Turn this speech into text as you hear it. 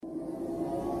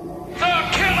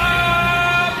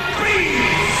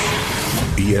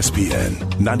ESPN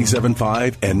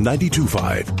 97.5 and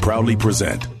 92.5 proudly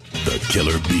present the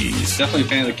Killer Bees. Definitely a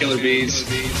fan of the Killer Bees.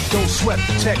 Don't sweat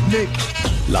the technique.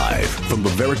 Live from the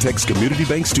Veritex Community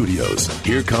Bank Studios,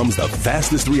 here comes the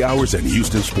fastest 3 hours in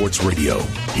Houston sports radio.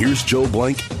 Here's Joe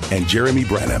Blank and Jeremy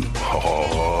Branham.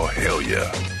 Oh, hell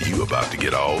yeah. You about to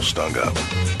get all stung up.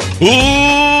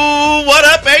 Ooh, what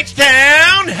up,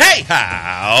 H-Town? Hey,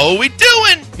 how we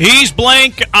doing? He's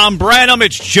Blank, I'm Branham.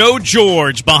 It's Joe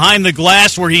George behind the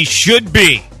glass where he should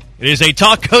be. It is a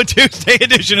Taco Tuesday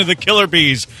edition of the Killer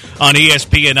Bees on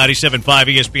ESPN 97.5,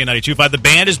 ESPN 92.5. The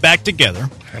band is back together.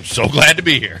 I'm so glad to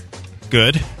be here.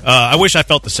 Good. I wish I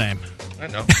felt the same. I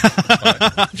know.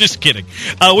 I'm just kidding.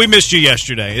 We missed you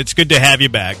yesterday. It's good to have you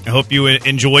back. I hope you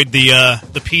enjoyed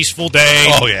the peaceful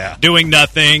day. Oh, yeah. Doing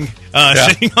nothing,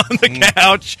 sitting on the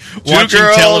couch, Two watching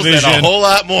girls television. and a whole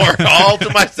lot more all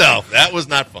to myself. That was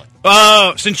not fun.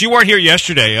 Since you weren't here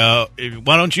yesterday,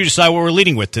 why don't you decide what we're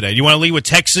leading with today? Do you want to lead with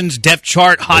Texans depth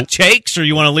chart hot takes, or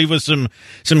you want to lead with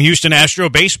some Houston Astro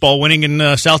baseball winning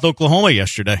in South Oklahoma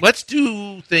yesterday? Let's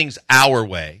do things our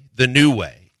way, the new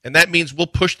way. And that means we'll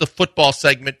push the football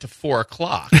segment to 4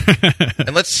 o'clock.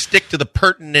 And let's stick to the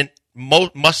pertinent,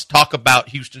 must-talk-about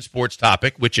Houston sports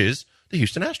topic, which is the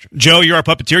Houston Astros. Joe, you're our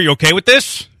puppeteer. You okay with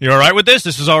this? You all right with this?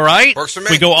 This is all right? Works for me.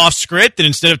 We go off script, and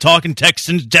instead of talking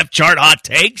Texans depth chart hot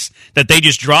takes that they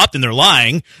just dropped, and they're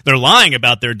lying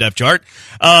about their depth chart.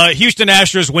 Houston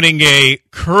Astros winning a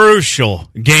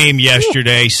crucial game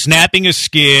yesterday, snapping a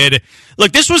skid.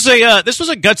 Look, this was a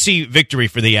gutsy victory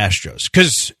for the Astros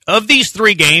because of these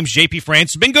 3 games, J.P.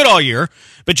 France has been good all year,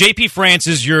 but J.P. France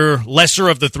is your lesser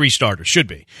of the 3 starters, should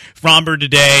be. Fromber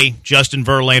today, Justin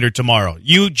Verlander tomorrow.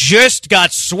 You just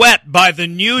got swept by the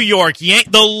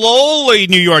the lowly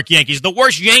New York Yankees, the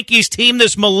worst Yankees team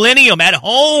this millennium at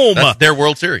home. That's their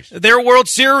World Series. Their World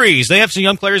Series. They have some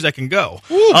young players that can go.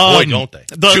 Ooh, boy, don't they.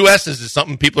 2 S's is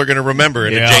something people are going to remember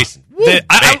in adjacent.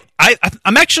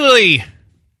 I'm actually...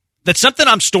 That's something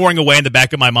I'm storing away in the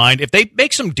back of my mind. If they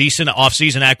make some decent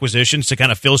offseason acquisitions to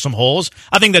kind of fill some holes,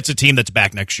 I think that's a team that's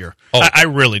back next year. Oh, I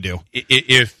really do.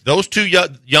 If those 2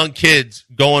 young kids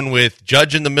going with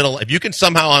Judge in the middle, if you can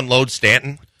somehow unload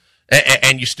Stanton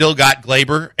and you still got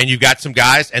Glaber and you got some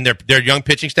guys and they're young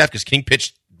pitching staff because King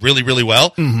pitched really, really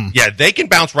well, yeah, they can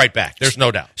bounce right back. There's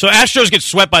no doubt. So Astros get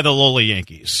swept by the lowly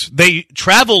Yankees. They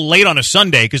travel late on a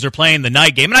Sunday because they're playing the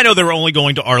night game. And I know they're only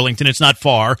going to Arlington. It's not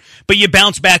far. But you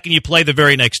bounce back and you play the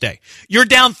very next day. You're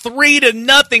down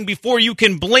 3-0 before you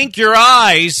can blink your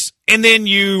eyes. And then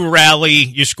you rally,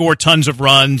 you score tons of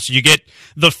runs, you get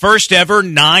the first ever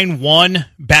 9-1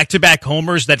 back-to-back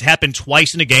homers that happened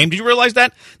twice in a game. Did you realize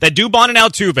that? That Dubon and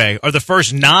Altuve are the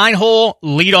first 9-hole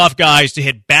leadoff guys to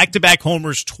hit back-to-back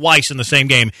homers twice in the same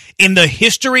game in the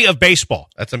history of baseball.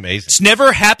 That's amazing. It's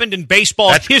never happened in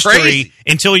baseball history crazy.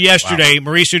 Until yesterday.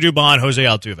 Wow. Mauricio Dubon, Jose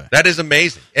Altuve. That is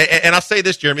amazing. And I'll say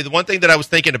this, Jeremy, the one thing that I was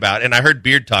thinking about, and I heard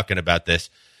Beard talking about this,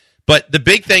 but the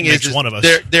big thing is one of us.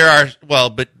 There are,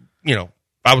 you know,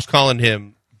 I was calling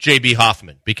him J.B.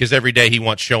 Hoffman because every day he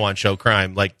wants show-on-show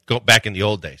crime, like go back in the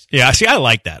old days. Yeah, see, I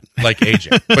like that. Like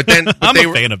AJ. But then I'm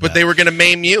a fan of that. They were going to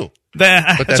maim you.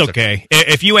 That's okay.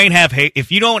 If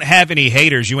you don't have any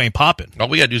haters, you ain't popping. All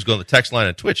we got to do is go on the text line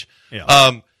on Twitch.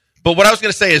 Yeah. But what I was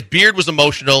going to say is Beard was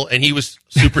emotional and he was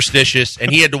superstitious and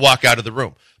he had to walk out of the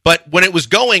room. But when it was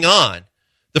going on,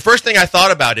 the first thing I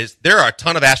thought about is there are a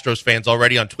ton of Astros fans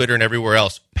already on Twitter and everywhere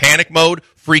else. Panic mode,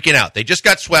 freaking out. They just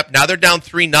got swept. Now they're down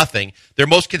 3-0. Their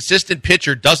most consistent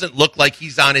pitcher doesn't look like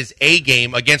he's on his A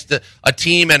game against a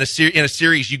team and in a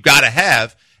series you got to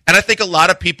have. And I think a lot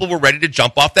of people were ready to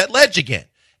jump off that ledge again.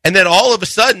 And then all of a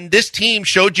sudden, this team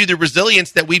showed you the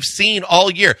resilience that we've seen all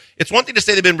year. It's one thing to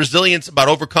say they've been resilient about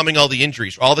overcoming all the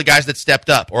injuries, or all the guys that stepped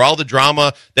up, or all the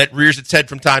drama that rears its head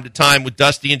from time to time with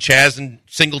Dusty and Chaz and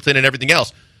Singleton and everything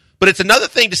else. But it's another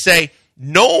thing to say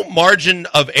no margin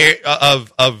of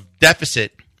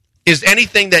deficit is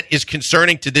anything that is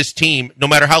concerning to this team, no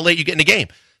matter how late you get in the game.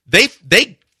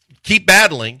 They keep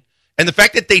battling, and the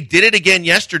fact that they did it again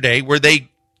yesterday where they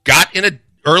got in an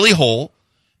early hole,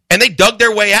 and they dug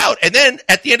their way out. And then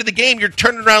at the end of the game, you're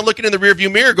turning around looking in the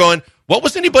rearview mirror going, what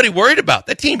was anybody worried about?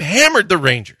 That team hammered the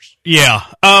Rangers. Yeah.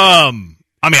 I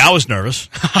was nervous.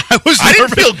 I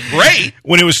didn't feel great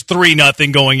when it was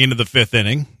 3-0 going into the 5th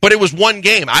inning. But it was one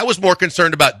game. I was more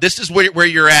concerned about this is where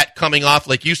you're at coming off,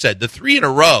 like you said, the 3 in a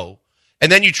row.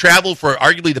 And then you travel for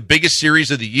arguably the biggest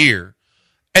series of the year.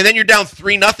 And then you're down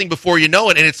 3-0 before you know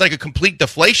it, and it's like a complete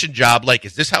deflation job. Like,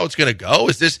 is this how it's going to go?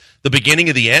 Is this the beginning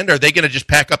of the end? Are they going to just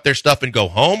pack up their stuff and go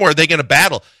home, or are they going to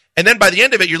battle? And then by the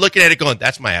end of it, you're looking at it going,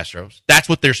 that's my Astros. That's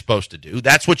what they're supposed to do.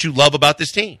 That's what you love about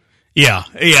this team. Yeah.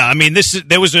 I mean,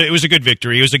 it was a good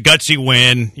victory. It was a gutsy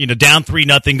win. Down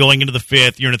 3-0 going into the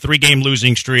fifth. You're in a 3-game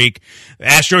losing streak. The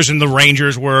Astros and the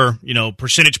Rangers were,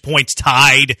 percentage points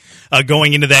tied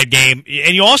going into that game.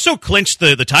 And you also clinched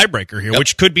the tiebreaker here,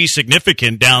 which could be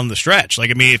significant down the stretch.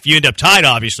 If you end up tied,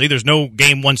 obviously, there's no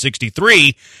game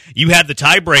 163. You have the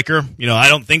tiebreaker. I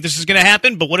don't think this is going to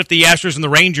happen. But what if the Astros and the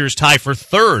Rangers tie for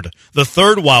the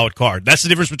third wild card? That's the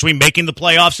difference between making the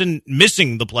playoffs and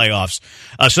missing the playoffs.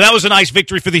 So that was a nice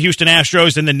victory for the Houston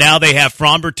Astros, and then now they have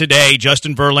Fromber today,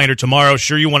 Justin Verlander tomorrow.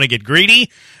 Sure, you want to get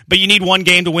greedy, but you need one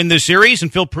game to win this series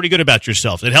and feel pretty good about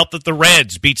yourself. It helped that the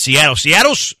Reds beat Seattle.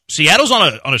 Seattle's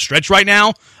on a stretch right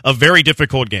now of very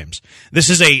difficult games. This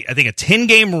is I think a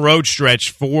 10-game road stretch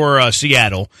for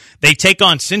Seattle. They take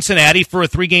on Cincinnati for a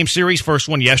 3-game series, first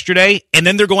one yesterday, and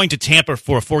then they're going to Tampa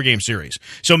for a 4-game series.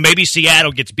 So maybe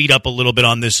Seattle gets beat up a little bit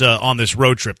on this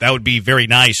road trip. That would be very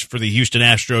nice for the Houston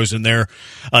Astros and their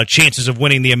chances of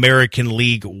winning the American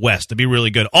League West. That'd be really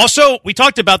good. Also, we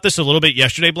talked about this a little bit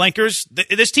yesterday, Blankers.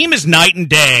 This team is night and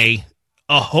day,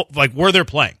 where they're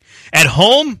playing. At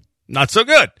home, not so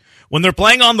good. When they're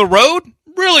playing on the road,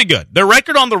 really good. Their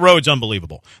record on the road's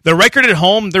unbelievable. Their record at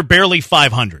home, they're barely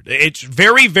 500. It's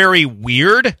very, very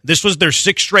weird. This was their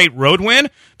 6th straight road win,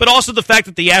 but also the fact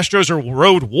that the Astros are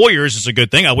road warriors is a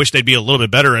good thing. I wish they'd be a little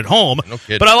bit better at home,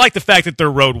 but I like the fact that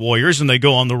they're road warriors and they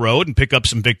go on the road and pick up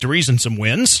some victories and some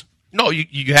wins. No,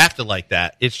 you have to like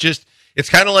that. It's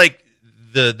kind of like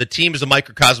the team is a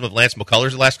microcosm of Lance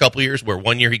McCullers the last couple of years, where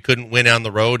one year he couldn't win on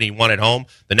the road and he won at home.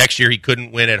 The next year he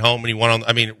couldn't win at home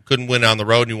and couldn't win on the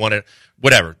road and he won at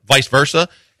whatever, vice versa.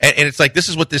 And it's like, this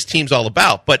is what this team's all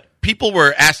about. But people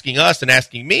were asking us and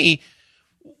asking me,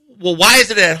 well, why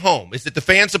is it at home? Is it the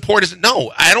fan support?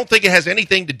 No, I don't think it has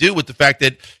anything to do with the fact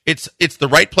that it's the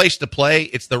right place to play.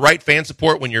 It's the right fan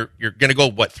support when you're going to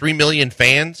go, 3 million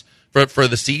fans for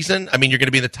the season. I mean, you're going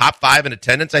to be in the top 5 in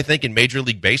attendance, I think, in Major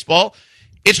League Baseball.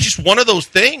 It's just one of those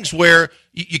things where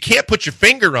you can't put your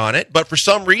finger on it, but for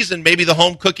some reason, maybe the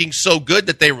home cooking's so good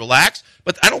that they relax.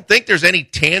 But I don't think there's any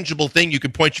tangible thing you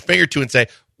can point your finger to and say,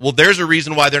 well, there's a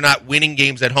reason why they're not winning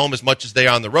games at home as much as they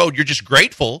are on the road. You're just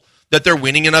grateful that they're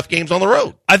winning enough games on the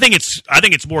road. I think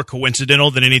it's more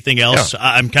coincidental than anything else. Yeah.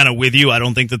 I'm kind of with you. I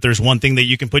don't think that there's one thing that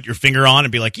you can put your finger on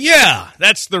and be like, yeah,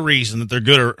 that's the reason that they're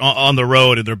good on the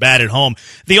road and they're bad at home.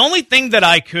 The only thing that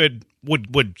I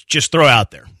would just throw out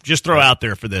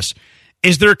there for this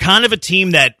is they're kind of a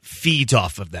team that feeds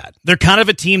off of that. They're kind of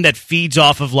a team that feeds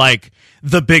off of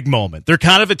the big moment. They're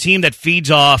kind of a team that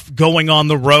feeds off going on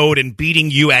the road and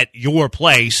beating you at your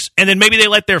place, and then maybe they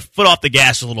let their foot off the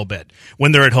gas a little bit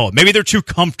when they're at home. Maybe they're too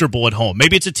comfortable at home.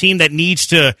 Maybe it's a team that needs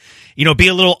to, be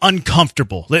a little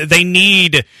uncomfortable. They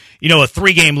need, a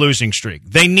 3-game losing streak.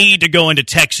 They need to go into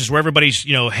Texas where everybody's,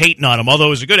 hating on them, although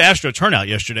it was a good Astro turnout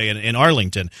yesterday in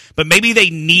Arlington. But maybe they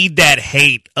need that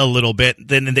hate a little bit,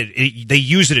 then they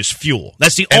use it as fuel.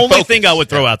 That's the only thing I would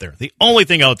throw out there. The only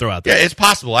thing I would throw out there. Yeah, it's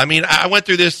possible. I mean, I went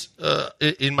through this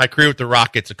in my career with the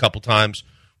Rockets a couple times,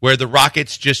 where the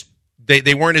Rockets just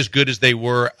they weren't as good as they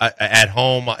were at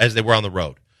home as they were on the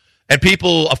road. And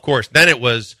people, of course, then it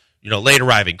was late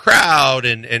arriving crowd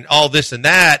and all this and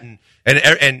that,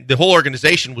 and the whole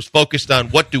organization was focused on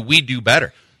what do we do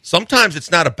better. Sometimes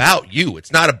it's not about you.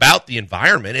 It's not about the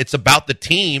environment. It's about the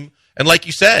team. And like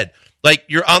you said,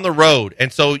 you're on the road,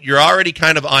 and so you're already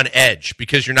kind of on edge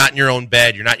because you're not in your own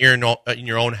bed. You're not in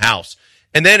your own house.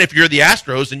 And then if you're the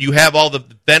Astros and you have all the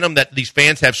venom that these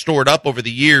fans have stored up over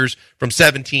the years from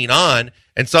 17 on,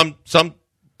 and some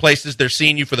places they're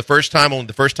seeing you for the first time, only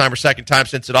the first time or second time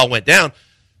since it all went down,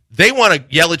 they want to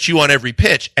yell at you on every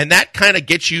pitch. And that kind of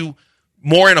gets you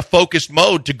more in a focused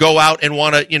mode to go out and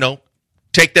want to,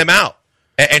 take them out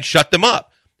and shut them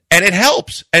up. And it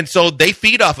helps. And so they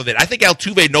feed off of it. I think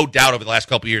Altuve, no doubt, over the last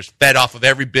couple of years, fed off of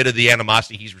every bit of the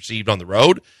animosity he's received on the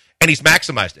road, and he's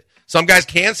maximized it. Some guys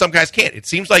can, some guys can't. It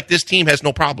seems like this team has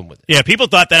no problem with it. Yeah, people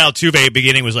thought that Altuve at the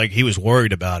beginning was he was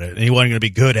worried about it, and he wasn't going to be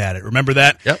good at it. Remember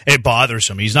that? Yep. It bothers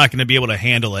him. He's not going to be able to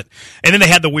handle it. And then they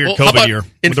had the weird COVID year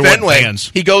in Fenway.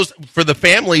 He goes for the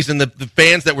families and the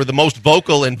fans that were the most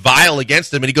vocal and vile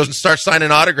against him, and he goes and starts signing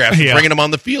autographs and bringing them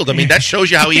on the field. I mean, that shows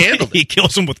you how he handled it. He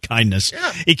kills them with kindness.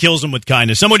 Yeah. He kills them with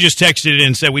kindness. Someone just texted in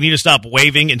and said, we need to stop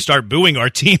waving and start booing our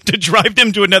team to drive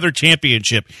them to another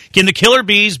championship. Can the Killer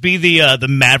Bees be the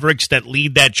Mavericks folks that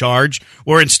lead that charge,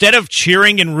 where instead of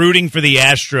cheering and rooting for the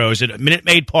Astros at Minute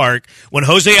Maid Park, when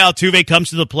Jose Altuve comes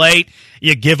to the plate,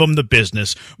 you give them the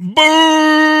business.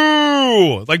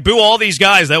 Boo! Like, boo all these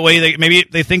guys. That way maybe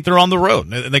they think they're on the road.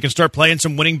 They can start playing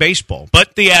some winning baseball.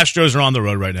 But the Astros are on the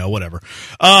road right now, whatever.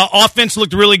 Offense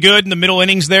looked really good in the middle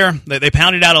innings there. They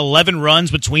pounded out 11 runs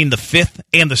between the 5th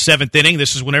and the 7th inning.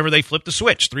 This is whenever they flip the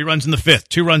switch. 3 runs in the 5th,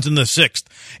 2 runs in the 6th.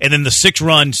 And then the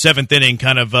 6-run 7th inning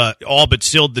kind of all but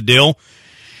sealed the deal.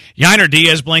 Yainer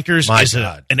Diaz, Blinkers, is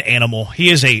an animal. He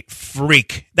is a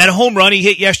freak. That home run he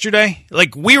hit yesterday,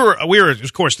 like we were,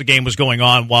 of course, the game was going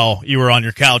on while you were on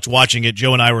your couch watching it.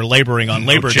 Joe and I were laboring on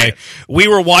Labor Day. We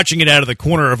were watching it out of the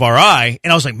corner of our eye,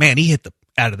 and I was like, man, he hit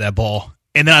out of that ball.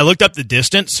 And then I looked up the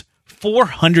distance,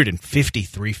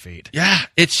 453 feet. Yeah,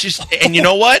 it's just, and you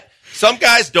know what? Some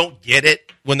guys don't get it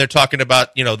when they're talking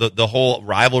about, the whole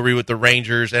rivalry with the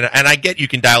Rangers. And I get you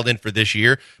can dial in for this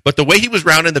year, but the way he was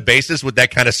rounding the bases with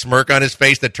that kind of smirk on his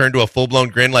face that turned to a full-blown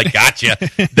grin like, gotcha,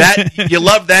 that you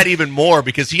love that even more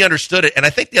because he understood it. And I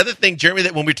think the other thing, Jeremy,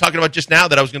 that when we were talking about just now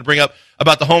that I was going to bring up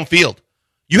about the home field,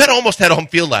 you almost had a home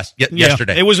field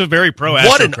yesterday. It was a very pro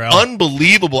Astro What an crowd.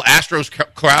 Unbelievable Astros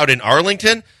crowd in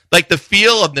Arlington. Like the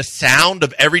feel of the sound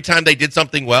of every time they did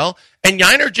something well. And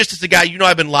Yainer just is a guy,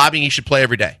 I've been lobbying he should play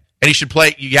every day. And he should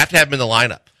play, you have to have him in the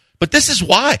lineup. But this is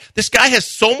why. This guy has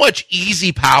so much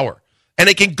easy power. And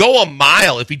it can go a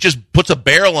mile if he just puts a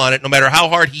barrel on it, no matter how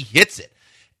hard he hits it.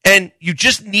 And you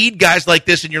just need guys like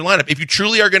this in your lineup. If you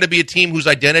truly are going to be a team whose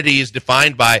identity is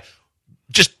defined by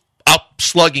just out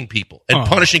slugging people and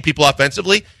punishing people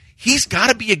offensively, he's got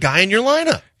to be a guy in your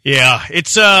lineup. Yeah,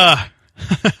 it's I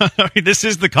mean, this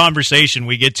is the conversation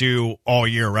we get to all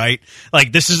year, right?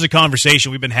 Like, this is a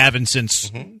conversation we've been having since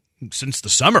the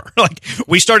summer. Like,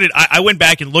 we started, I went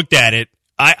back and looked at it.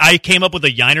 I came up with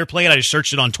a Yainer play, and I just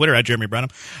searched it on Twitter at Jeremy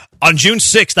Branham. On June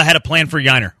 6th, I had a plan for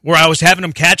Yainer, where I was having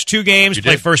him catch 2 games,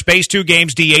 play first base 2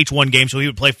 games, DH 1 game, so he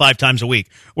would play 5 times a week.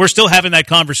 We're still having that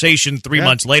conversation 3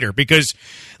 months later because,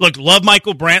 look, love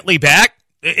Michael Brantley back.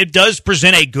 It does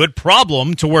present a good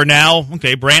problem to where now,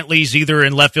 Brantley's either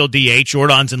in left field DH,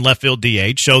 Jordan's in left field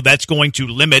DH, so that's going to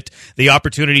limit the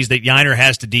opportunities that Yainer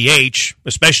has to DH,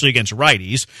 especially against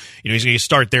righties. He's going to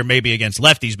start there maybe against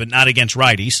lefties, but not against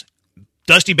righties.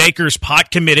 Dusty Baker's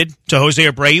pot committed to Jose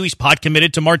Abreu. He's pot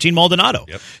committed to Martin Maldonado.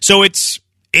 Yep. So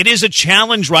it is a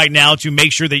challenge right now to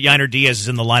make sure that Yainer Diaz is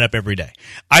in the lineup every day.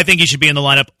 I think he should be in the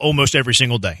lineup almost every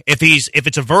single day. If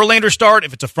it's a Verlander start,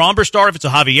 if it's a Fromber start, if it's a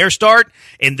Javier start,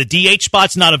 and the DH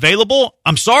spot's not available,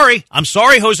 I'm sorry,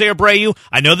 Jose Abreu.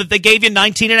 I know that they gave you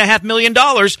 $19.5 million.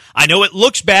 I know it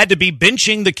looks bad to be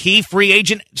benching the key free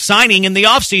agent signing in the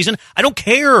offseason. I don't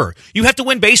care. You have to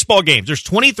win baseball games. There's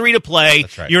 23 to play.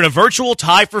 That's right. You're in a virtual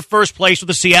tie for first place with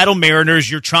the Seattle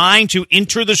Mariners. You're trying to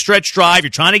enter the stretch drive. You're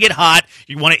trying to get hot.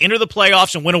 You want to enter the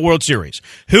playoffs and win a World Series.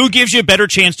 Who gives you a better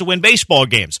chance to win baseball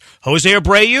games? Jose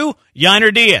Abreu,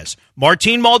 Yainer Diaz.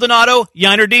 Martin Maldonado,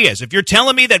 Yainer Diaz. If you're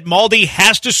telling me that Maldi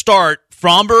has to start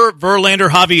Fromber, Verlander,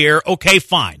 Javier, okay,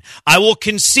 fine. I will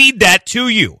concede that to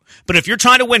you. But if you're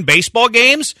trying to win baseball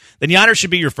games, then Yainer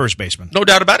should be your first baseman. No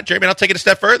doubt about it, Jeremy. I'll take it a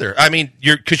step further. I mean,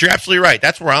 because you're absolutely right.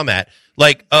 That's where I'm at.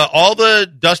 Like, all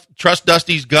the trust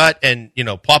Dusty's gut and,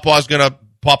 Papa's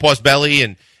belly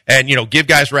and give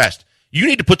guys rest. You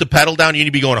need to put the pedal down. You need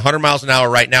to be going 100 miles an hour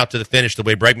right now to the finish, the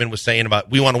way Bregman was saying about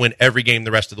we want to win every game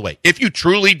the rest of the way. If you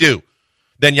truly do,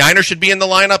 then Yainer should be in the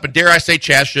lineup, and dare I say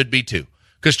Chaz should be too.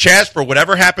 Because Chaz, for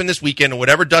whatever happened this weekend and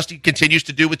whatever Dusty continues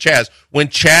to do with Chaz, when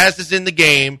Chaz is in the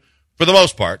game, for the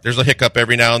most part, there's a hiccup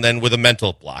every now and then with a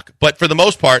mental block. But for the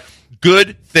most part,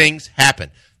 good things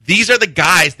happen. These are the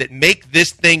guys that make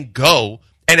this thing go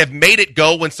and have made it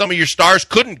go when some of your stars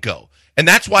couldn't go. And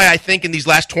that's why I think in these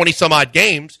last 20-some-odd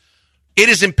games, it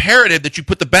is imperative that you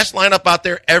put the best lineup out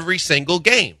there every single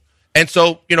game. And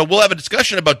so, we'll have a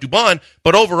discussion about Dubon,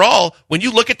 but overall, when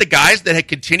you look at the guys that had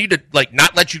continued to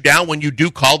not let you down when you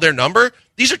do call their number,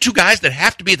 these are 2 guys that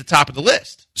have to be at the top of the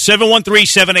list.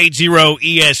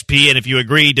 713-780-ESP, and if you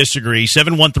agree, disagree,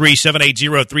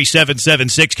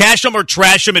 713-780-3776. Cash them or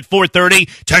trash them at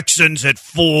 4:30. Texans at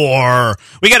 4.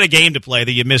 We got a game to play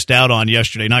that you missed out on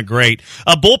yesterday. Not great.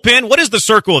 Bullpen, what is the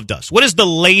circle of dust? What is the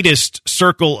latest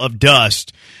circle of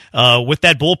dust with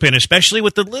that bullpen, especially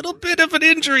with the little bit of an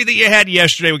injury that you had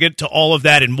yesterday? We'll get to all of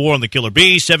that and more on the Killer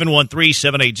Bee.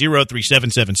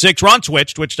 713-780-3776. We're on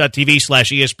Twitch,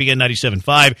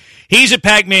 twitch.tv/ESPN975. He's at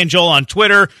Pac-Man Joel on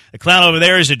Twitter. The clown over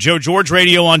there is at Joe George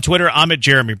Radio on Twitter. I'm at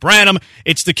Jeremy Branham.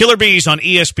 It's the Killer Bees on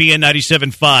ESPN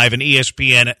 97.5 and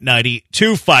ESPN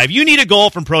 92.5. You need a goal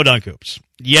from Pro Dunk Hoops.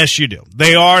 Yes, you do.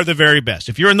 They are the very best.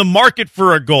 If you're in the market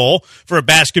for a goal, for a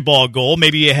basketball goal,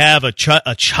 maybe you have a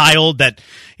child that,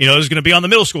 is going to be on the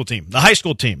middle school team, the high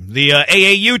school team, the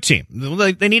AAU team.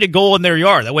 They need a goal in their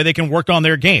yard. That way they can work on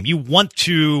their game. You want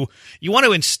to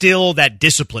instill that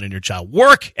discipline in your child.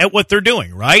 Work at what they're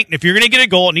doing, right? If you're going to get a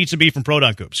goal, it needs to be from Pro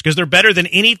Dunk Hoops because they're better than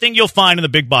anything you'll find in the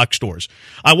big box stores.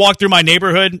 I walk through my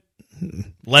neighborhood.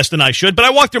 Less than I should, but I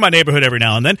walk through my neighborhood every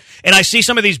now and then, and I see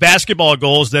some of these basketball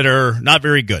goals that are not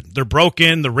very good. They're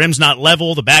broken, the rim's not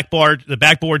level, the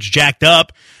backboard's jacked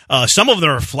up. Some of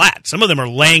them are flat. Some of them are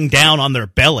laying down on their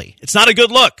belly. It's not a good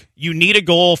look. You need a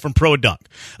goal from Pro Dunk.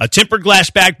 A tempered glass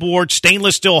backboard,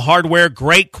 stainless steel hardware,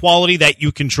 great quality that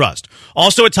you can trust.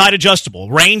 Also, it's height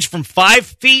adjustable. Range from 5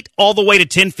 feet all the way to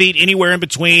 10 feet, anywhere in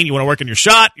between. You want to work on your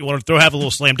shot, you want to have a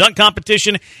little slam dunk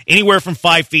competition, anywhere from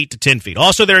 5 feet to 10 feet.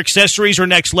 Also, their accessories are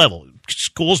next level.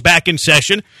 School's back in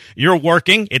session. You're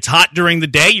working. It's hot during the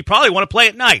day. You probably want to play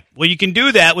at night. Well, you can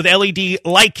do that with LED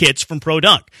light kits from Pro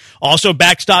Dunk. Also,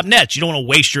 backstop nets. You don't want to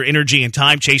waste your energy and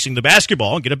time chasing the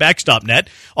basketball. Get a backstop net.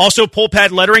 Also, pull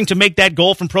pad lettering to make that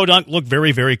goal from Pro Dunk look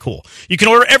very, very cool. You can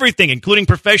order everything, including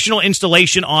professional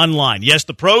installation online. Yes,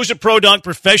 the pros at Pro Dunk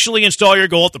professionally install your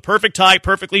goal at the perfect height,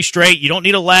 perfectly straight. You don't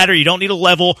need a ladder. You don't need a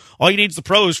level. All you need is the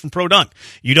pros from Pro Dunk.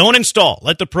 You don't install.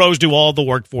 Let the pros do all the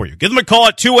work for you. Give them a call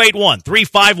at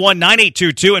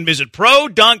 281-351-9822 and visit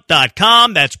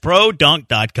produnk.com. That's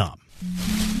produnk.com.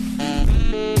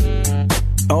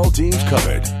 All teams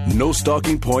covered. No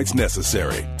stalking points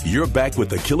necessary. You're back with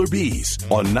the Killer Bees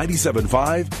on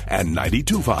 97.5 and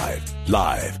 92.5.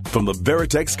 Live from the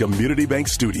Veritex Community Bank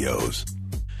Studios.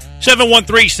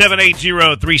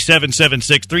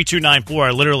 713-780-3776, 3294.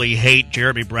 I literally hate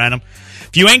Jeremy Branham.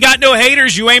 If you ain't got no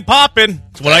haters, you ain't popping.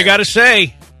 That's what I got to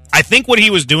say. I think what he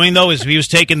was doing, though, is he was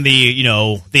taking the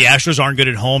Astros aren't good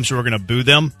at home, so we're going to boo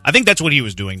them. I think that's what he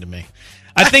was doing to me.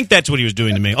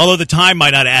 Although the time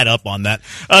might not add up on that.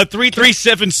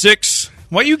 3376.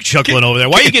 Why are you chuckling over there?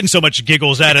 Why are you getting so much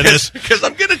giggles out of this? Because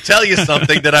I'm going to tell you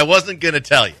something that I wasn't going to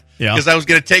tell you. Yeah. Because I was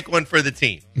going to take one for the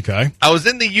team. Okay. I was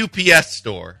in the UPS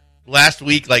store last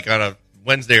week, like on a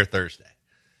Wednesday or Thursday.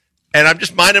 And I'm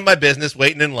just minding my business,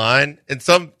 waiting in line. And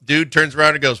some dude turns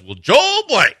around and goes, "Well, Joel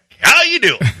Blank, how you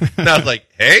doing?" And I was like,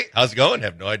 "Hey, how's it going?" I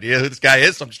have no idea who this guy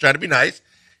is, so I'm just trying to be nice.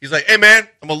 He's like, "Hey, man,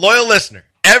 I'm a loyal listener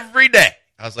every day."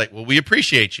 I was like, "Well, we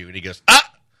appreciate you." And he goes,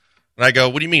 "Ah." And I go,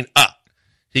 "What do you mean, ah?"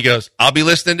 He goes, "I'll be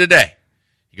listening today."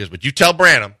 He goes, "But you tell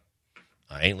Branham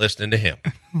I ain't listening to him."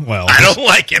 Well, I don't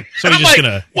like him. So and he's I'm just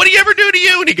like, "What do you ever do to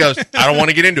you?" And he goes, "I don't want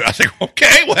to get into it." I was like,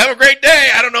 "Okay, well, have a great day.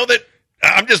 I don't know that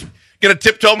I'm just going to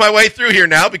tiptoe my way through here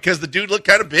now because the dude looked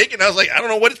kind of big." And I was like, "I don't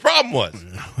know what his problem was."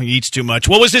 He eats too much.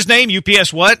 What was his name?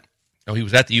 UPS what? Oh, he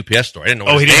was at the UPS store. I didn't know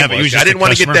what he his didn't name have it. He was was. just I didn't a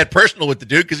want to get customer. that personal with the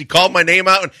dude because he called my name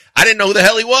out, and I didn't know who the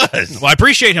hell he was. Well, I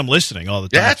appreciate him listening all the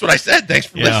time. Yeah, that's what I said. Thanks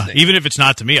for listening. Even if it's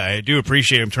not to me, I do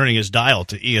appreciate him turning his dial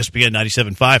to ESPN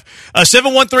 97.5.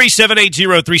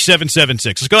 713-780-3776.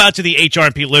 Let's go out to the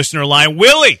HRP listener line.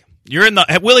 Willie,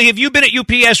 Willie, have you been at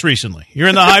UPS recently? You're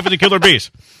in the hive of the Killer Bees.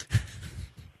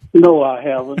 No, I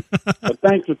haven't. But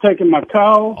thanks for taking my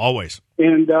call. Always.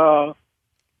 And I'd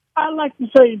like to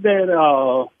say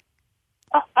that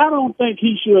I don't think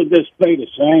he should just play the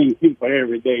same people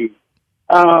every day.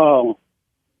 Some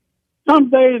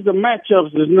days the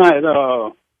matchups is not,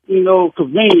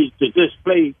 convenient to just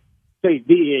play, say,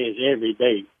 Diaz every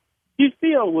day. He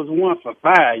still was 1 for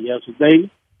 5 yesterday.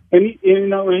 And,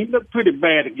 he looked pretty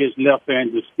bad against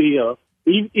left-handed still,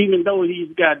 even though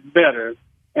he's got better.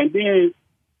 And then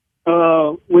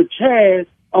with Chaz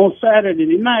on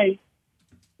Saturday night,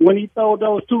 when he threw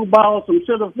those 2 balls from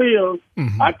center field,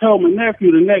 I told my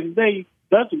nephew the next day,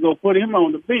 let's go put him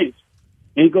on the bench.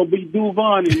 And go be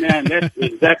Duvon in there, and that's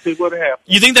exactly what happened.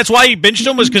 You think that's why he benched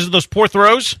him, was because of those poor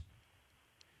throws?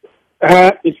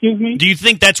 Excuse me? Do you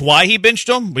think that's why he benched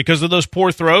him, because of those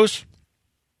poor throws?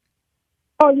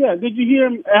 Oh, yeah. Did you hear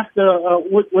him after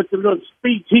with the little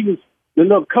speech? The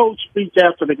little coach speech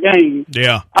after the game.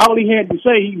 Yeah. All he had to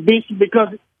say, he benched him because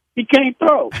he can't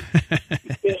throw.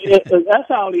 That's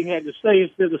all he had to say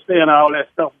instead of saying all that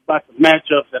stuff about the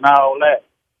matchups and all that.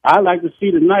 I like to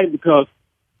see tonight because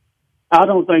I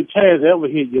don't think Chaz ever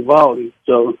hit Uvalde,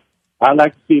 so I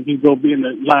like to see if he's going to be in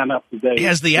the lineup today.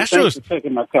 As the Astros, thanks for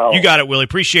taking my call. You got it, Willie.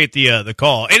 Appreciate the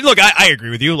call. And look, I agree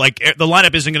with you. Like, the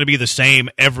lineup isn't going to be the same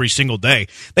every single day.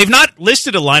 They've not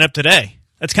listed a lineup today.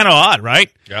 That's kind of odd,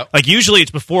 right? Yep. Like, usually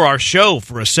it's before our show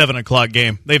for a 7 o'clock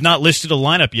game. They've not listed a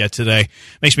lineup yet today.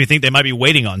 Makes me think they might be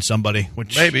waiting on somebody,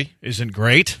 which maybe isn't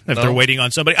great if they're waiting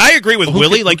on somebody. I agree with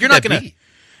Willie. Like, you're not going to.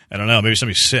 I don't know. Maybe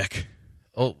somebody's sick.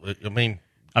 Oh, I mean,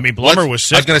 I mean, Blummer was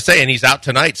sick. I was going to say, and he's out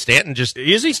tonight. Stanton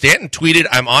Is he? Stanton tweeted,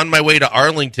 "I'm on my way to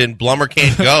Arlington. Blummer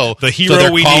can't go." The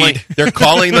hero need. They're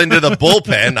calling into the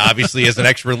bullpen, obviously, as an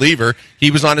ex-reliever.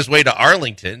 He was on his way to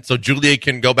Arlington, so Julia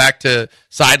can go back to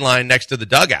sideline next to the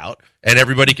dugout, and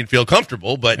everybody can feel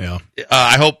comfortable. But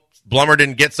I hope Blummer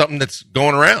didn't get something that's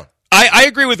going around. I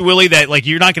agree with Willie that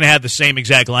you're not going to have the same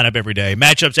exact lineup every day.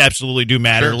 Matchups absolutely do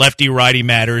matter. Sure. Lefty righty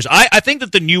matters. I think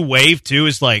that the new wave too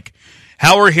is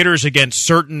how are hitters against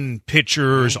certain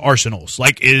pitchers' arsenals?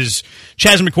 Is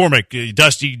Chas McCormick,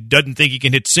 Dusty doesn't think he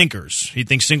can hit sinkers. He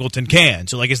thinks Singleton can.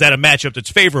 So, is that a matchup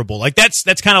that's favorable? That's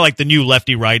kind of like the new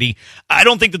lefty-righty. I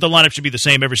don't think that the lineup should be the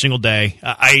same every single day.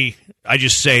 I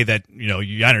just say that,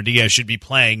 Yainer Diaz should be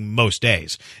playing most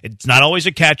days. It's not always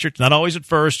a catcher. It's not always at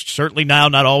first. Certainly now,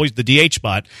 not always the DH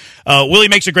spot. Willie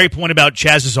makes a great point about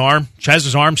Chaz's arm.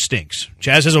 Chaz's arm stinks.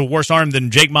 Chaz has a worse arm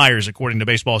than Jake Myers, according to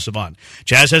Baseball Savant.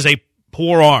 Chaz has a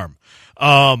poor arm.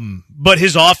 But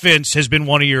his offense has been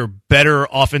one of your better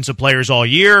offensive players all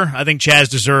year. I think Chaz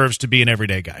deserves to be an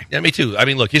everyday guy. Yeah, me too. I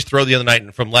mean, look, his throw the other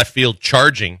night from left field,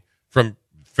 charging from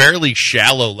fairly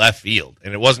shallow left field,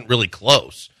 and it wasn't really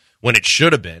close when it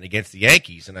should have been against the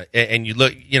Yankees. And you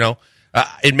look,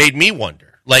 it made me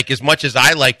wonder. As much as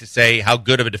I like to say how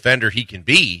good of a defender he can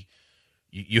be,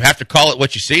 you have to call it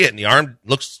what you see it, and the arm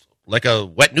looks like a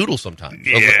wet noodle sometimes,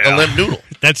 a limp noodle.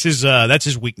 That's his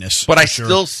weakness. But I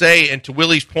still say, and to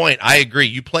Willie's point, I agree.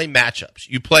 You play matchups.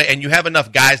 And you have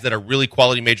enough guys that are really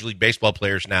quality Major League Baseball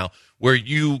players now where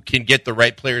you can get the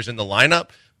right players in the lineup.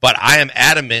 But I am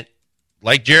adamant,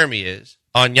 like Jeremy is,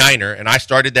 on Yainer, and I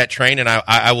started that train, and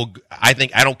I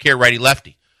think I don't care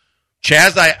righty-lefty.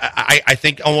 Chaz, I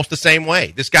think almost the same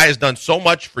way. This guy has done so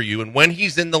much for you, and when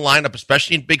he's in the lineup,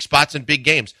 especially in big spots and big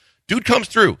games, dude comes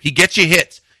through. He gets you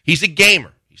hits. He's a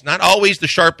gamer. He's not always the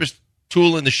sharpest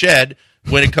tool in the shed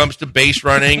when it comes to base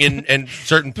running and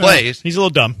certain plays. He's a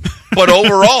little dumb. But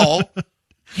overall,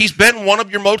 he's been one of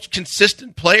your most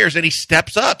consistent players, and he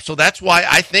steps up. So that's why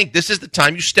I think this is the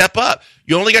time you step up.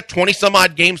 You only got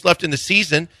 20-some-odd games left in the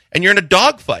season, and you're in a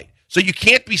dogfight. So you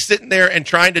can't be sitting there and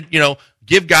trying to,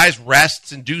 give guys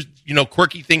rests and do,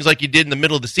 quirky things like you did in the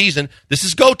middle of the season. This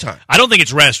is go time. I don't think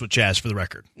it's rest with Chaz, for the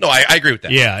record. No, I agree with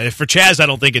that. Yeah, for Chaz, I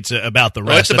don't think it's about the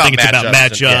rest. No, I think it's about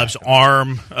matchups,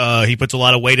 arm. He puts a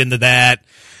lot of weight into that.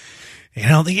 And I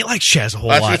don't think he likes Chaz a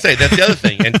whole lot. I was going to say, that's the other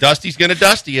thing. And Dusty's going to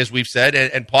Dusty, as we've said,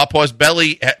 and Pawpaw's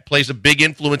belly plays a big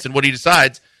influence in what he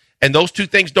decides. And those two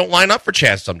things don't line up for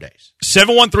Chaz some days.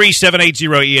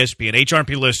 713-780-ESPN,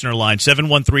 HRP listener line,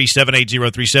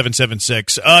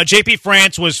 713-780-3776. JP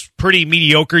France was pretty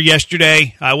mediocre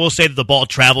yesterday. I will say that the ball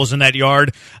travels in that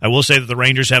yard. I will say that the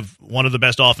Rangers have one of the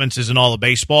best offenses in all of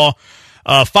baseball.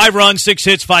 5 runs, 6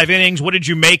 hits, 5 innings. What did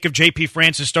you make of JP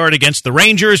France's start against the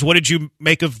Rangers? What did you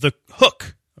make of the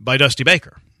hook by Dusty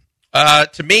Baker?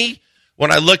 To me,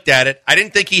 when I looked at it, I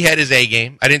didn't think he had his A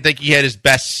game. I didn't think he had his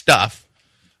best stuff.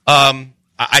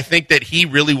 I think that he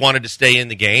really wanted to stay in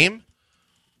the game,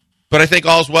 but I think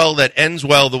all's well that ends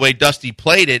well the way Dusty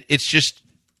played it. It's just,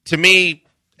 to me,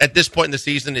 at this point in the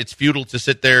season, it's futile to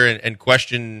sit there and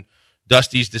question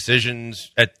Dusty's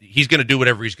decisions. He's going to do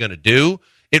whatever he's going to do.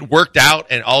 It worked out,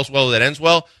 and all's well that ends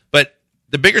well, but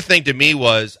the bigger thing to me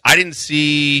was I didn't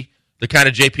see the kind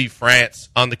of JP France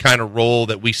on the kind of role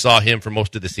that we saw him for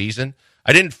most of the season.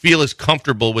 I didn't feel as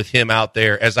comfortable with him out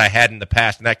there as I had in the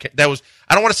past, and that was,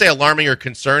 I don't want to say alarming or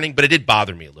concerning, but it did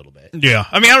bother me a little bit. Yeah,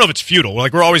 I mean, I don't know if it's futile.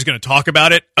 We're always going to talk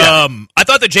about it. Yeah. I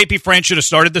thought that JP France should have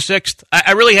started the 6th.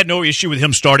 I really had no issue with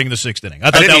him starting the 6th inning. I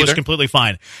thought that was completely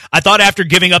fine. I thought after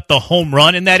giving up the home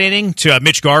run in that inning to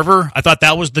Mitch Garver, I thought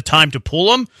that was the time to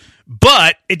pull him.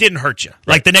 But it didn't hurt you.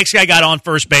 Right. The next guy got on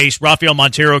first base. Rafael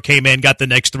Montero came in, got the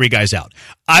next 3 guys out.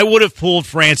 I would have pulled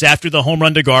France after the home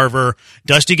run to Garver.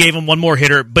 Dusty gave him one more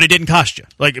hitter, but it didn't cost you.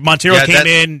 Montero came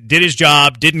in, did his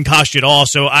job, didn't cost you at all.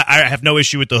 So I have no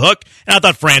issue with the hook. And I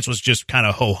thought France was just kind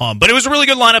of ho-hum. But it was a really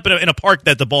good lineup in a park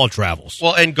that the ball travels.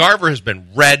 Well, and Garver has been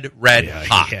red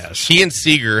hot. He and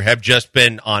Seager have just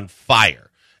been on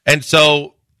fire. And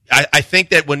so I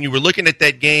think that when you were looking at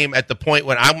that game at the point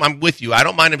when I'm with you, I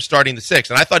don't mind him starting the 6th,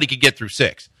 and I thought he could get through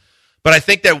 6. But I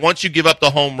think that once you give up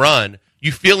the home run,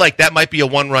 you feel like that might be a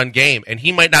one-run game, and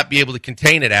he might not be able to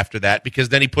contain it after that because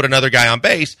then he put another guy on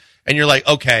base, and you're like,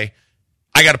 okay,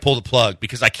 I got to pull the plug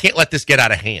because I can't let this get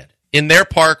out of hand. In their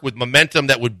park with momentum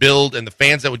that would build and the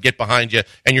fans that would get behind you,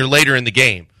 and you're later in the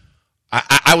game,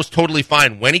 I was totally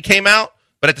fine when he came out,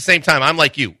 but at the same time, I'm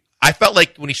like you. I felt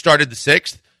like when he started the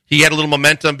 6th, he had a little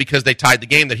momentum because they tied the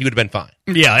game that he would have been fine.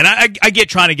 Yeah, and I get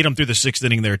trying to get him through the sixth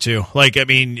inning there, too. Like, I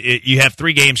mean, you have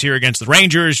 3 games here against the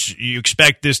Rangers. You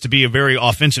expect this to be a very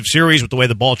offensive series with the way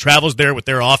the ball travels there with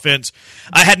their offense.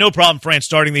 I had no problem France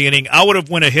starting the inning. I would have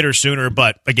won a hitter sooner,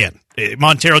 but again,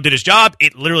 Montero did his job.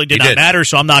 It literally did not matter,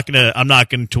 so I'm not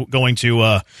going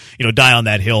to die on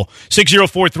that hill.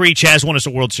 6043 Chaz won us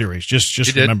a World Series.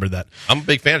 Just remember that. I'm a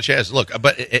big fan of Chaz. Look,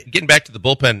 but getting back to the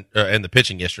bullpen and the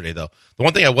pitching yesterday, though, the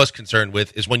one thing I was concerned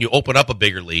with is when you open up a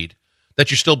bigger lead, that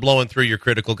you're still blowing through your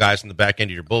critical guys in the back end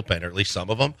of your bullpen, or at least some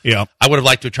of them. Yeah. I would have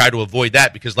liked to try to avoid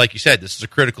that because, like you said, this is a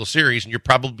critical series, and you're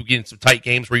probably getting some tight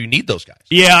games where you need those guys.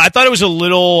 Yeah, I thought it was a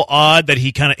little odd that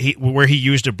where he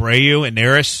used Abreu and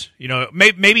Neris. You know,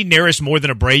 maybe Neris more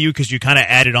than Abreu because you kind of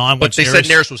added on. But they said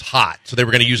Neris was hot, so they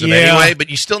were going to use him anyway. But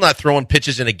you're still not throwing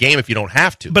pitches in a game if you don't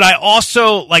have to. But I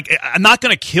also, I'm not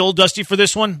going to kill Dusty for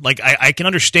this one. Like, I can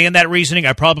understand that reasoning.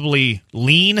 I probably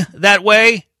lean that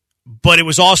way. But it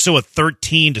was also a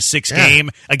 13-6 game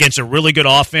against a really good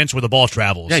offense where the ball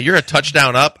travels. Yeah, you're a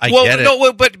touchdown up. I get it.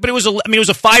 No, but it was a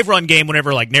 5-run game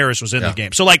whenever Neris was in the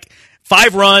game. So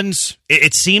 5 runs,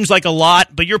 it seems like a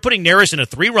lot, but you're putting Neris in a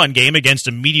 3-run game against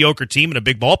a mediocre team in a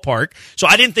big ballpark. So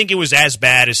I didn't think it was as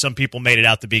bad as some people made it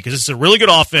out to be because it's a really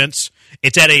good offense.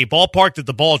 It's at a ballpark that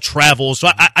the ball travels. So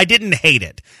I didn't hate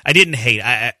it.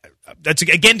 That's,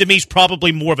 again, to me, is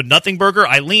probably more of a nothing burger.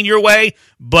 I lean your way,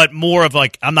 but more of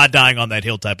I'm not dying on that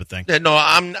hill type of thing. Yeah, no,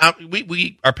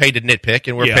 we are paid to nitpick,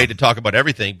 and we're paid to talk about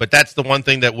everything. But that's the one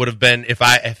thing that would have been, if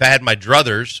I had my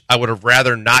druthers, I would have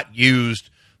rather not used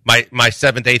my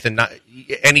 7th, 8th, and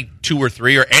any 2 or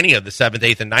 3 or any of the 7th,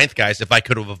 8th, and 9th guys if I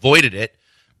could have avoided it.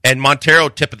 And Montero,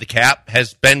 tip of the cap,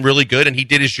 has been really good, and he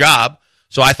did his job.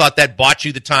 So I thought that bought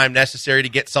you the time necessary to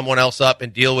get someone else up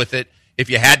and deal with it if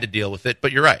you had to deal with it.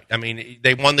 But you're right. I mean,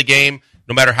 they won the game.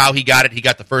 No matter how he got it, he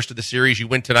got the first of the series. You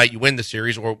win tonight, you win the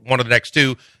series, or one of the next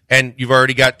 2, and you've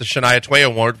already got the Shania Twain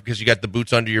Award because you got the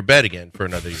boots under your bed again for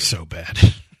another year. So bad.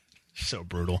 So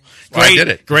brutal. Well, I did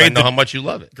it. I know how much you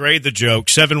love it. Grade the joke.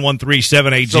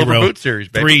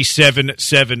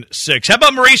 713-780-3776. How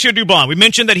about Mauricio Dubon? We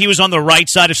mentioned that he was on the right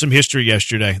side of some history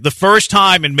yesterday. The first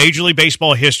time in Major League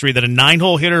Baseball history that a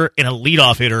 9-hole hitter and a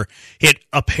leadoff hitter hit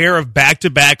a pair of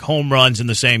back-to-back home runs in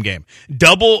the same game.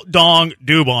 Double dong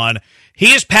Dubon.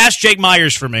 He is past Jake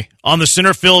Myers for me on the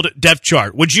center field depth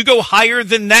chart. Would you go higher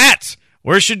than that?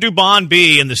 Where should Dubon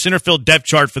be in the center field depth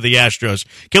chart for the Astros?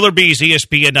 Killer Bees,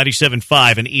 ESPN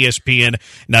 97.5 and ESPN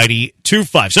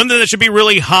 92.5. Something that should be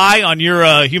really high on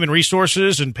your human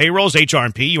resources and payrolls,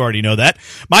 HR&P. You already know that.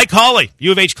 Mike Hawley,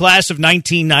 U of H class of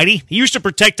 1990. He used to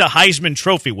protect a Heisman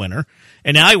Trophy winner,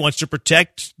 and now he wants to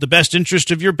protect the best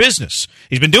interest of your business.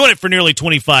 He's been doing it for nearly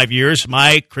 25 years.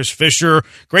 Mike, Chris Fisher,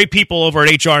 great people over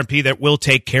at HR&P that will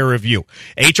take care of you.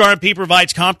 HR&P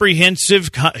provides comprehensive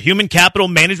human capital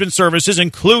management services,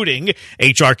 including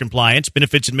HR compliance,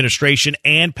 benefits administration,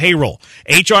 and payroll.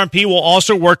 HR&P will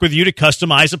also work with you to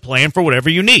customize a plan for whatever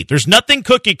you need. There's nothing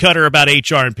cookie cutter about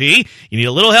HR&P. You need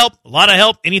a little help, a lot of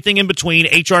help, anything in between.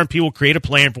 HR&P will create a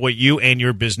plan for what you and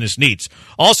your business needs.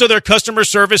 Also, their customer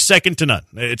service, second to none.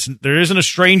 There isn't a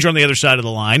stranger on the other side of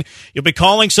the line. You'll be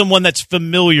calling someone that's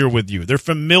familiar with you. They're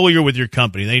familiar with your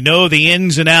company. They know the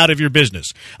ins and out of your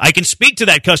business. I can speak to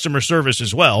that customer service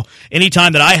as well.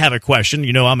 Anytime that I have a question,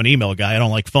 I'm an email guy. I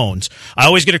don't like phones. I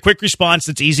always get a quick response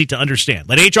that's easy to understand.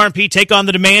 Let HR&P take on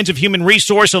the demands of human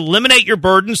resource, eliminate your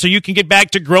burden so you can get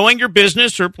back to growing your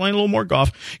business or playing a little more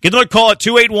golf. Give them a call at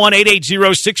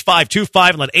 281-880-6525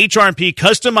 and let HR&P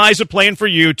customize a plan for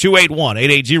you,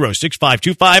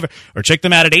 281-880-6525, or check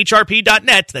them out at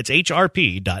hrp.net. That's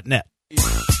hrp.net.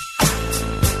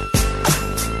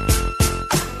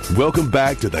 Welcome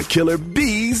back to the Killer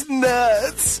Bees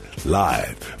Nuts,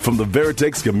 live from the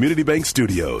Veritex Community Bank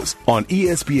Studios on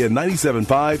ESPN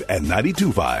 97.5 and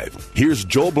 92.5. Here's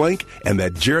Joel Blank and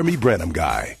that Jeremy Branham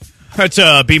guy. That's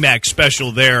a BMAC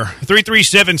special there.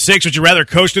 3376, would you rather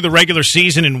coast through the regular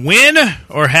season and win,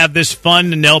 or have this fun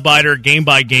nail-biter game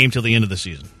by game till the end of the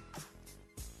season?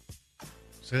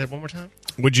 Say that one more time.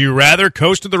 Would you rather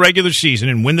coast to the regular season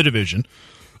and win the division,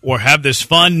 or have this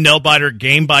fun nail-biter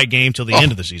game by game till the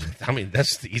end of the season? I mean,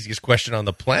 that's the easiest question on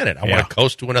the planet. I want to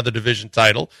coast to another division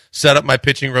title, set up my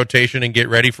pitching rotation, and get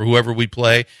ready for whoever we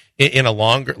play in a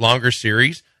longer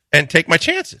series, and take my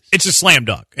chances. It's a slam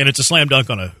dunk, and it's a slam dunk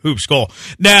on a hoops goal.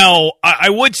 Now, I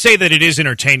would say that it is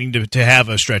entertaining to have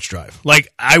a stretch drive.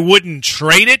 I wouldn't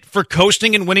trade it for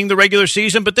coasting and winning the regular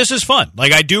season, but this is fun.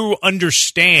 I do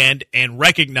understand and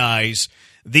recognize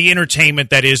the entertainment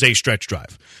that is a stretch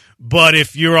drive. But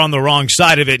if you're on the wrong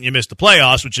side of it and you miss the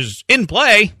playoffs, which is in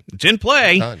play, it's in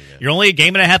play. You're only a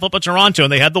game and a half up at Toronto,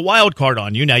 and they had the wild card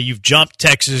on you. Now you've jumped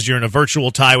Texas. You're in a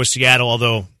virtual tie with Seattle,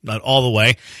 although not all the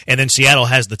way. And then Seattle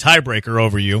has the tiebreaker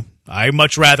over you. I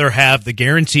much rather have the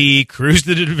guarantee, cruise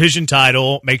the division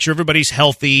title, make sure everybody's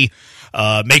healthy,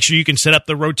 make sure you can set up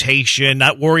the rotation,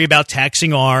 not worry about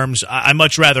taxing arms. I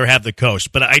much rather have the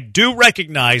coast. But I do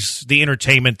recognize the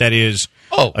entertainment that is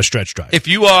a stretch drive. If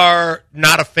you are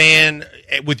not a fan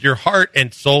with your heart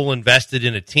and soul invested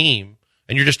in a team,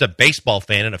 and you're just a baseball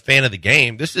fan and a fan of the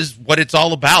game, this is what it's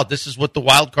all about. This is what the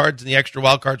wild cards and the extra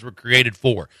wild cards were created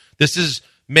for. This is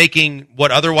making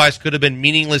what otherwise could have been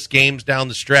meaningless games down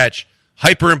the stretch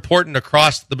hyper important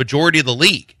across the majority of the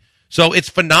league. So it's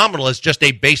phenomenal as just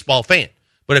a baseball fan.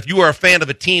 But if you are a fan of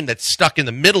a team that's stuck in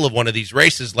the middle of one of these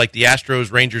races like the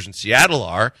Astros, Rangers, and Seattle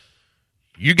are,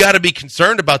 you got to be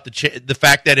concerned about the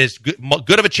fact that as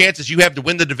good of a chance as you have to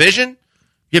win the division,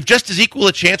 you have just as equal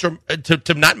a chance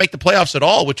to not make the playoffs at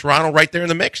all with Toronto right there in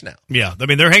the mix now. Yeah, I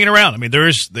mean, they're hanging around. I mean,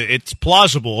 it's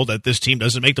plausible that this team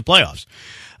doesn't make the playoffs.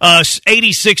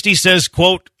 8060 says,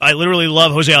 quote, I literally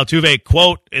love Jose Altuve,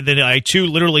 quote, and then I too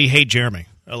literally hate Jeremy.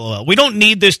 LOL. We don't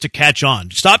need this to catch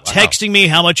on. Stop texting me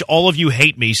how much all of you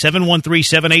hate me.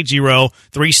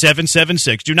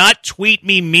 713-780-3776. Do not tweet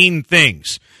me mean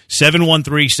things.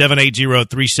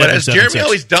 713-780-3776. But as Jeremy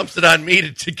always dumps it on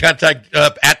me to contact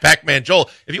at Pac-Man Joel.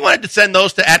 If you wanted to send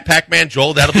those to at Pac-Man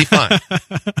Joel, that'll be fine.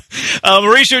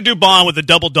 Mauricio Dubon with a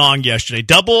double dong yesterday.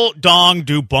 Double dong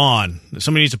Dubon.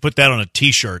 Somebody needs to put that on a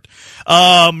T-shirt.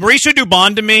 Mauricio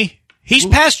Dubon to me, he's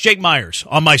past Jake Myers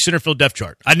on my center field depth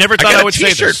chart. I never thought I would say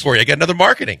this. I got a T-shirt for you. I got another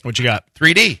marketing. What you got?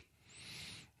 3D.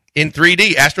 In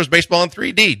 3D. Astros baseball in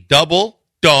 3D. Double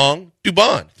dong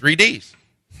Dubon. 3Ds.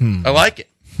 I like it.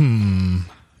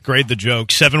 Grade the joke.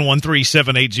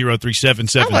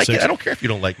 713-780-3776. I like it. I don't care if you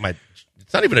don't like my.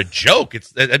 It's not even a joke.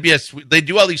 That'd be they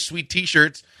do all these sweet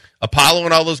T-shirts. Apollo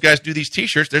and all those guys do these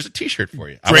T-shirts. There's a T-shirt for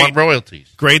you. I want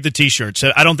royalties. Grade the T-shirts.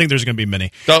 I don't think there's going to be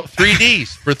many. So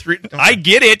 3Ds for three. I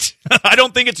get it. I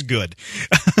don't think it's good.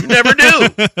 You never do.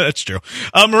 That's true.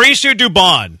 Mauricio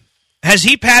Dubon, has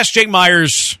he passed Jake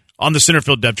Myers on the center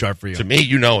field depth chart for you? To me,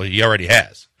 he already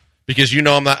has. Because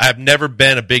I've never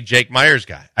been a big Jake Myers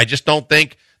guy. I just don't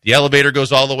think the elevator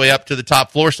goes all the way up to the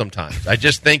top floor sometimes. I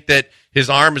just think that his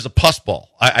arm is a puss ball.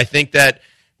 I think that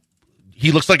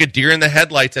he looks like a deer in the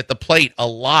headlights at the plate a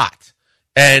lot.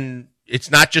 And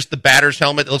it's not just the batter's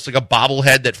helmet. It looks like a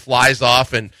bobblehead that flies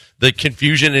off and the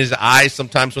confusion in his eyes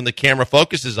sometimes when the camera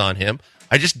focuses on him.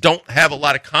 I just don't have a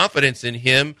lot of confidence in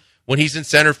him when he's in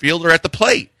center field or at the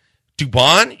plate.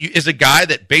 Dubon is a guy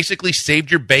that basically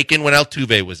saved your bacon when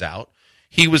Altuve was out.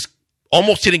 He was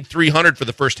almost hitting 300 for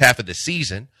the first half of the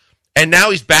season, and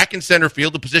now he's back in center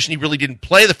field, the position he really didn't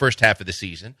play the first half of the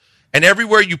season. And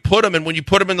everywhere you put him, and when you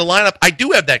put him in the lineup, I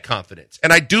do have that confidence,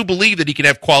 and I do believe that he can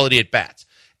have quality at bats.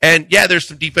 And yeah, there's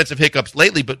some defensive hiccups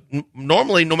lately, but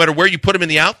normally, no matter where you put him in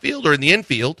the outfield or in the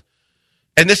infield,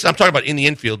 and this I'm talking about in the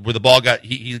infield where the ball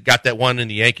he got that one in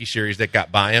the Yankee series that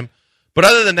got by him. But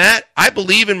other than that, I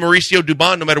believe in Mauricio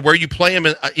Dubon, no matter where you play him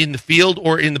in the field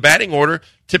or in the batting order,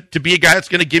 to be a guy that's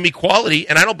going to give me quality,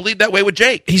 and I don't believe that way with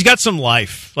Jake. He's got some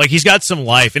life. He's got some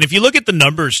life. And if you look at the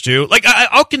numbers, too,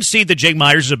 I'll concede that Jake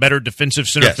Myers is a better defensive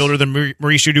center fielder than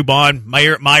Mauricio Dubon.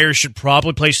 Myers should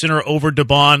probably play center over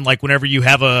Dubon, whenever you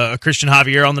have a Christian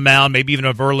Javier on the mound, maybe even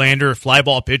a Verlander, fly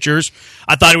ball pitchers.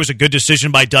 I thought it was a good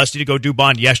decision by Dusty to go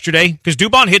Dubon yesterday, because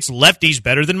Dubon hits lefties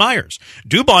better than Myers.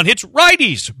 Dubon hits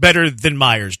righties better than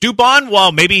Myers. Dubon,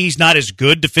 while maybe he's not as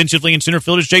good defensively in center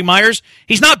field as Jake Myers,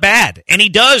 he's not bad. And he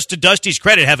does, to Dusty's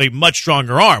credit, have a much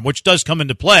stronger arm, which does come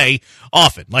into play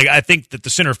often. I think that the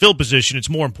center field position, it's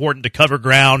more important to cover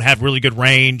ground, have really good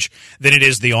range than it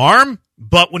is the arm.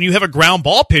 But when you have a ground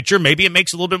ball pitcher, maybe it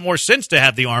makes a little bit more sense to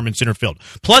have the arm in center field.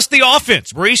 Plus the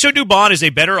offense. Mauricio Dubon is a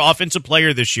better offensive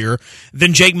player this year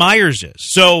than Jake Myers is.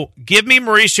 So give me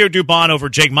Mauricio Dubon over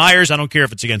Jake Myers. I don't care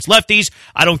if it's against lefties.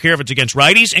 I don't care if it's against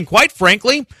righties. And quite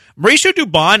frankly, Mauricio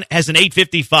Dubon has an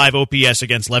 855 OPS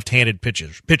against left-handed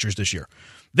pitchers this year.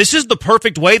 This is the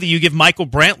perfect way that you give Michael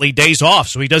Brantley days off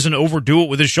so he doesn't overdo it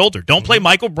with his shoulder. Don't play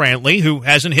Michael Brantley, who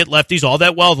hasn't hit lefties all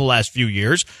that well the last few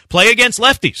years. Play against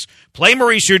lefties. Play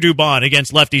Mauricio Dubon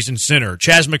against lefties in center.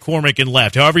 Chas McCormick in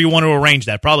left. However you want to arrange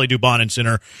that. Probably Dubon in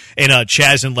center and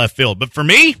Chas in left field. But for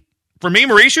me,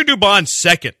 Mauricio Dubon's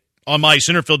second on my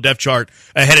center field depth chart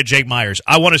ahead of Jake Myers.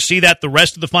 I want to see that the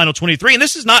rest of the final 23. And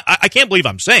this is not, I can't believe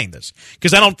I'm saying this,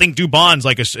 because I don't think Dubon's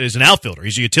is an outfielder.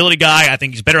 He's a utility guy. I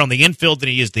think he's better on the infield than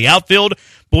he is the outfield.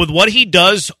 But with what he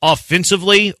does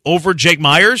offensively over Jake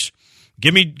Myers,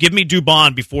 Give me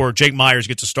Dubon before Jake Myers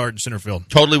gets a start in center field.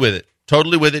 Totally with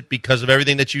it because of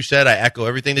everything that you said. I echo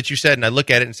everything that you said, and I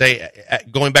look at it and say,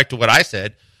 going back to what I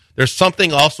said, there's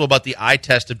something also about the eye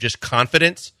test of just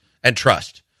confidence and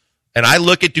trust. And I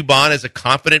look at Dubon as a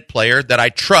confident player that I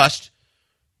trust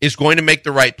is going to make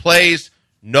the right plays,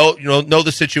 know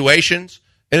the situations,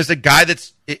 and is a guy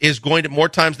that's is going to, more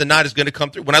times than not, is going to come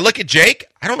through. When I look at Jake,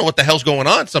 I don't know what the hell's going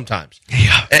on sometimes.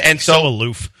 Yeah, and so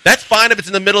aloof. That's fine if it's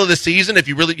in the middle of the season, if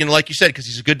you really, like you said, because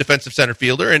he's a good defensive center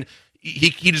fielder, and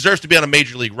he deserves to be on a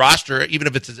major league roster, even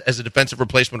if it's as a defensive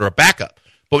replacement or a backup.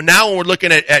 But now when we're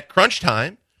looking at crunch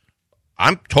time,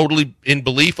 I'm totally in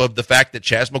belief of the fact that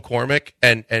Chas McCormick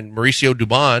and Mauricio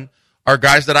Dubon are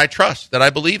guys that I trust, that I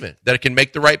believe in, that can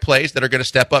make the right plays, that are going to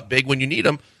step up big when you need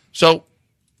them. So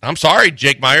I'm sorry,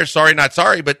 Jake Myers. Sorry, not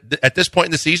sorry, but at this point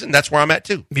in the season, that's where I'm at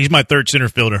too. He's my third center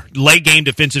fielder. Late game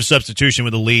defensive substitution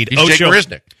with a lead. He's Jake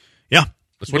Marisnick. Yeah.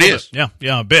 That's what he is. Yeah,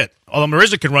 a bit. Although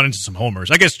Marisnick could run into some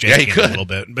homers. I guess Jake can a little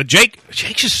bit. But Jake's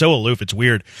just so aloof. It's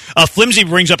weird. Flimsy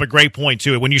brings up a great point,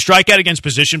 too. When you strike out against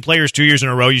position players 2 years in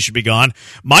a row, you should be gone.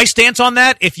 My stance on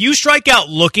that, if you strike out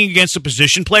looking against a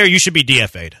position player, you should be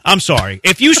DFA'd. I'm sorry.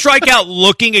 If you strike out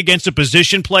looking against a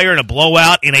position player in a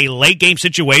blowout in a late game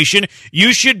situation,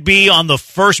 you should be on the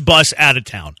first bus out of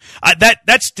town.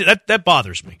 That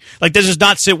bothers me. Like, this does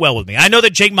not sit well with me. I know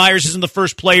that Jake Myers isn't the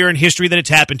first player in history that it's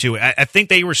happened to. I think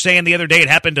they were saying the other day it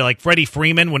happened to, like, Freddie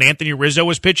Freeman when Anthony Rizzo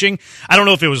was pitching. I don't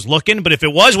know if it was looking, but if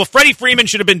it was, well, Freddie Freeman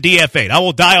should have been DFA'd. I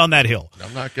will die on that hill.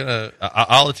 I'm not going to –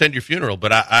 I'll attend your funeral,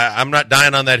 but I'm not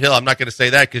dying on that hill. I'm not going to say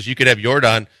that because you could have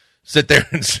Yordan sit there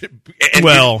and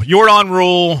Yordan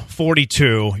Rule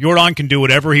 42. Yordan can do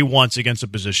whatever he wants against a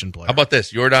position player. How about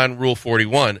this? Yordan Rule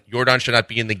 41. Yordan should not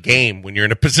be in the game when you're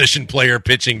in a position player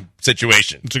pitching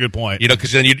situation. That's a good point.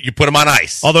 Because then you put him on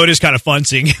ice. Although it is kind of fun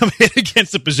seeing him hit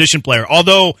against a position player.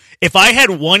 Although, if I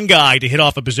had one guy to hit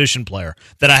off a position player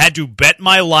that I had to bet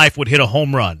my life would hit a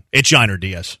home run, it's Yainer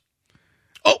Diaz.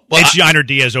 Oh, well, it's Yainer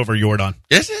Diaz over Yordan.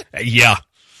 Is it? Yeah.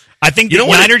 I think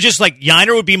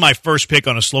Yainer would be my first pick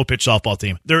on a slow pitch softball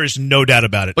team. There is no doubt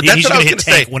about it. But that's He's what I going was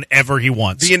to hit tank whenever he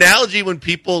wants. The analogy when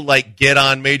people get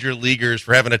on major leaguers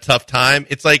for having a tough time,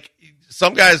 it's like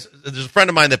some guys. There's a friend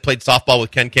of mine that played softball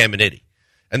with Ken Caminiti,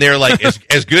 and they were like,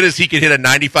 as good as he could hit a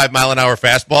 95-mile-an-hour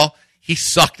fastball, he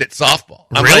sucked at softball.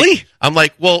 I'm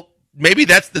like, well, maybe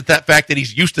that's that fact that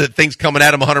he's used to things coming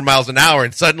at him 100 miles an hour,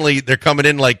 and suddenly they're coming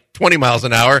in like 20 miles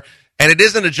an hour, and it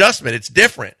is an adjustment. It's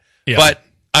different, but.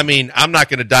 I mean, I'm not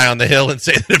going to die on the hill and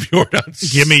say that if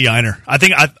Yordan. Give me Yainer. I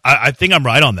think I'm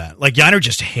right on that. Like, Yainer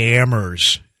just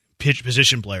hammers pitch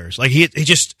position players. Like, he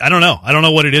just, I don't know. I don't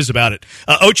know what it is about it.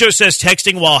 Ocho says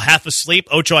texting while half asleep.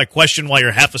 Ocho, I question why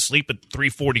you're half asleep at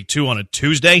 3:42 on a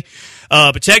Tuesday.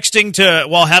 But texting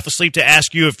while half asleep to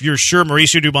ask you if you're sure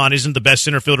Mauricio Dubon isn't the best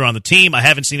center fielder on the team. I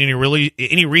haven't seen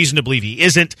any reason to believe he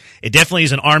isn't. It definitely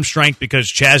is an arm strength because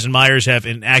Chas and Myers have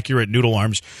inaccurate noodle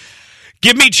arms.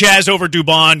 Give me Chas over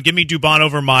Dubon. Give me Dubon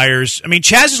over Myers. I mean,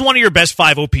 Chas is one of your best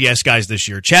 5 OPS guys this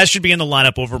year. Chas should be in the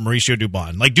lineup over Mauricio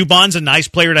Dubon. Like, Dubon's a nice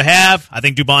player to have. I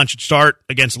think Dubon should start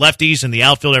against lefties in the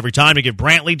outfield every time to give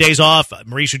Brantley days off.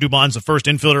 Mauricio Dubon's the first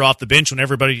infielder off the bench when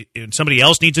somebody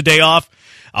else needs a day off.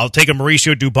 I'll take a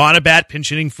Mauricio Dubon at bat, pinch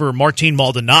hitting for Martin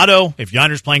Maldonado if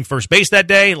Yainer's playing first base that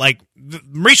day. Like,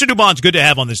 Mauricio Dubon's good to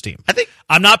have on this team.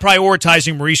 I'm not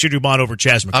prioritizing Mauricio Dubon over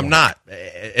Chas McCormick. I'm not.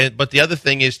 But the other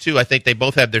thing is, too, I think they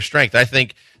both have their strength. I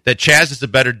think that Chas is a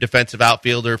better defensive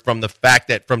outfielder from the fact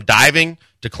that from diving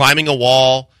to climbing a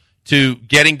wall to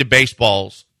getting to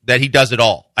baseballs, that he does it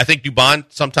all. I think Dubon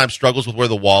sometimes struggles with where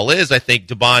the wall is. I think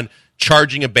Dubon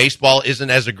charging a baseball isn't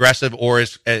as aggressive or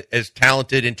as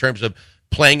talented in terms of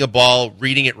playing a ball,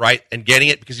 reading it right, and getting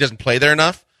it because he doesn't play there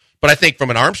enough. But I think from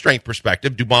an arm strength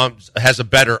perspective, Dubon has a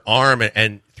better arm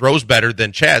and throws better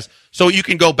than Chas. So you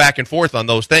can go back and forth on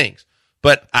those things.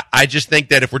 But I just think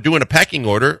that if we're doing a pecking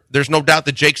order, there's no doubt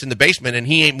that Jake's in the basement and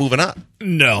he ain't moving up.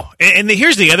 No. And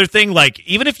here's the other thing. Like,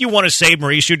 even if you want to say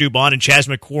Mauricio Dubon and Chas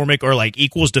McCormick are like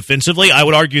equals defensively, I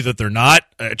would argue that they're not.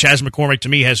 Chas McCormick, to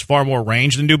me, has far more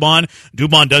range than Dubon.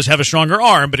 Dubon does have a stronger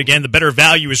arm, but again, the better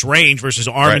value is range versus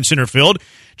arm in center field.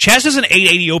 Chas has an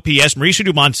 880 OPS. Mauricio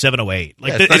Dubon's 708.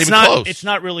 Like, it's not even close. It's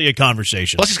not really a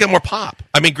conversation. Plus, he's got more pop.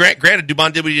 I mean, granted,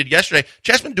 Dubon did what he did yesterday.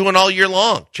 Chas been doing all year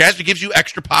long. Chas gives you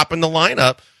extra pop in the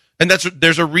lineup. And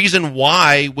there's a reason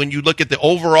why when you look at the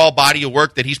overall body of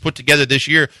work that he's put together this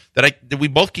year that we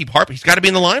both keep harping. He's got to be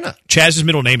in the lineup. Chaz's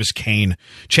middle name is Kane.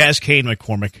 Chas Kane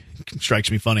McCormick. Strikes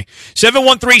me funny.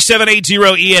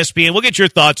 713-780-ESPN. We'll get your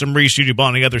thoughts on Mauricio Dubon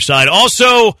on the other side.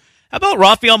 Also, How about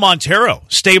Rafael Montero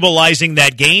stabilizing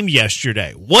that game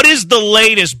yesterday? What is the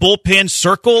latest bullpen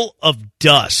circle of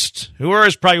dust? Who are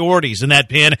his priorities in that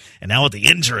pen? And now with the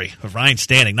injury of Ryan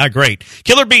Standing. Not great.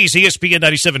 Killer Bees, ESPN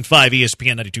 97.5,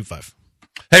 ESPN 92.5.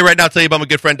 Hey, right now I'll tell you about my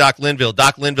good friend Doc Linville.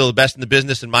 Doc Linville, the best in the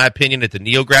business, in my opinion, at the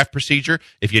NeoGraft procedure.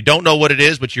 If you don't know what it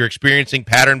is, but you're experiencing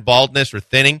pattern baldness or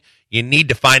thinning, you need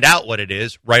to find out what it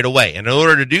is right away. And in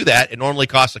order to do that, it normally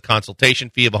costs a consultation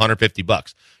fee of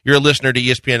 $150. You're a listener to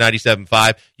ESPN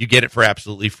 97.5. You get it for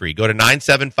absolutely free. Go to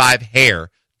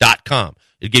 975hair.com.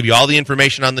 It'll give you all the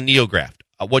information on the NeoGraft.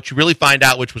 What you really find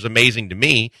out, which was amazing to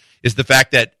me, is the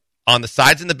fact that on the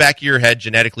sides and the back of your head,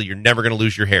 genetically, you're never going to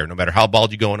lose your hair, no matter how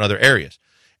bald you go in other areas.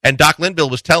 And Doc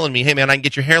Linville was telling me, hey, man, I can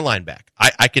get your hairline back.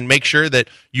 I can make sure that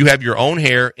you have your own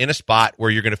hair in a spot where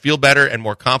you're going to feel better and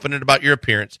more confident about your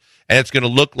appearance, and it's going to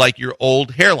look like your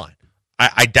old hairline.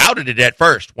 I doubted it at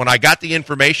first. When I got the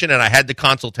information and I had the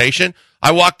consultation,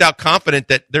 I walked out confident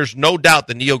that there's no doubt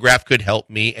the NeoGraft could help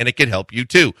me, and it could help you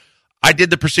too. I did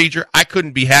the procedure. I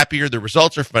couldn't be happier. The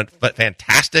results are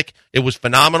fantastic. It was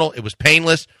phenomenal. It was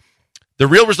painless. The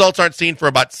real results aren't seen for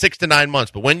about 6 to 9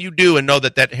 months, but when you do and know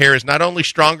that that hair is not only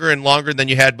stronger and longer than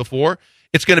you had before,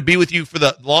 it's going to be with you for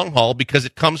the long haul because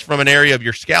it comes from an area of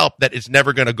your scalp that is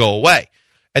never going to go away.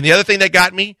 And the other thing that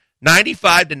got me,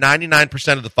 95 to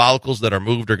 99% of the follicles that are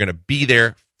moved are going to be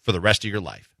there for the rest of your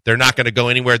life. They're not going to go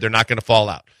anywhere. They're not going to fall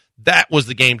out. That was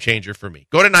the game changer for me.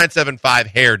 Go to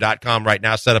 975hair.com right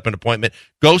now, set up an appointment.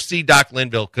 Go see Doc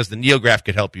Linville because the NeoGraft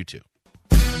could help you too.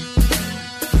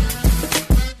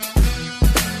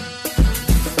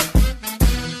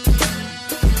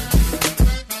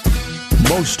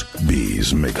 Most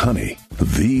bees make honey.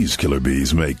 These killer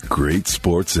bees make great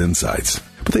sports insights,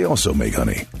 but they also make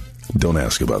honey. Don't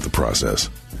ask about the process.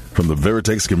 From the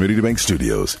Veritex Community Bank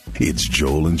Studios, it's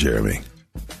Joel and Jeremy.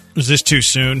 Was this too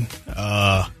soon?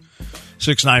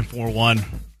 6941.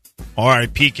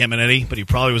 R.I.P. Caminiti, but he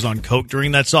probably was on coke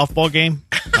during that softball game.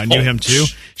 I knew him too.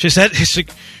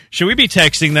 Should we be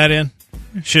texting that in?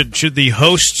 Should the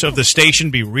hosts of the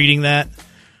station be reading that?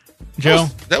 Joe?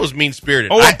 That was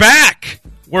mean-spirited. Oh, we're back.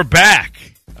 We're back.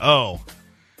 Oh.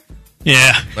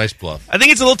 Yeah. Nice bluff. I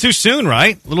think it's a little too soon,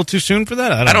 right? A little too soon for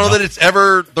that? I don't know that it's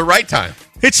ever the right time.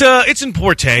 It's in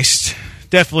poor taste.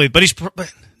 Definitely. But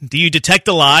do you detect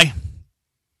a lie?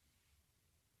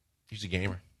 He's a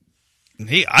gamer.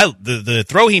 The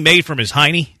throw he made from his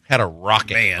hiney had a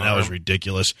rocket. Man, that was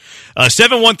ridiculous.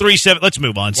 7137. Let's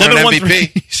move on.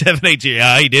 713-780.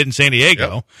 Yeah, he did in San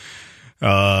Diego.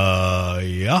 Yep.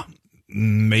 Yeah.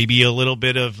 Maybe a little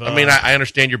bit of. I mean, I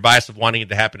understand your bias of wanting it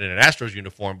to happen in an Astros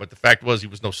uniform, but the fact was he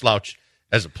was no slouch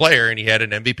as a player, and he had an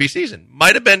MVP season.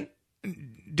 Might have been.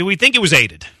 Do we think it was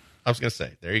aided? I was going to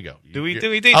say, there you go. Do we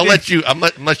think? I'll let you.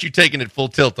 Unless you're taking it full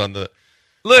tilt on the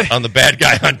bad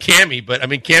guy on Cammy, but I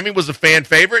mean, Cammy was a fan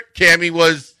favorite. Cammy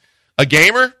was a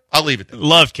gamer. I'll leave it there.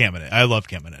 Love Caminiti. I love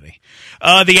Caminiti.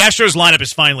 The Astros lineup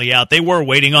is finally out. They were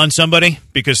waiting on somebody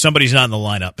because somebody's not in the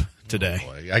lineup today.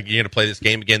 Oh, you're going to play this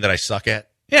game again that I suck at?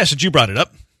 Yeah, since you brought it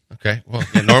up. Okay. Well,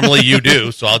 yeah, normally you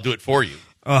do, so I'll do it for you.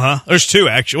 Uh-huh. There's 2,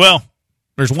 actually. Well,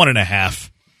 there's 1.5.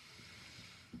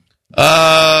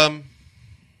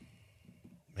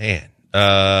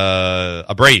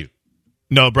 Abreu.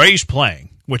 No, Abreu's playing,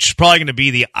 which is probably going to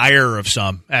be the ire of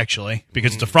some, actually,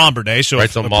 because it's a Fromber day. So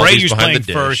if Abreu's playing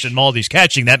first and Maldi's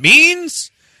catching, that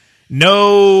means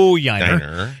no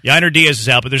Yiner. Yiner Diaz is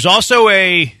out, but there's also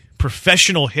a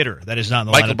professional hitter that is not in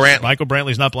the lineup. Michael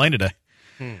Brantley's not playing today.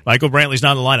 Michael Brantley's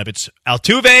not in the lineup. It's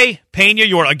Altuve, Pena,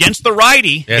 Jordan against the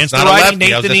righty. Yeah, against the righty,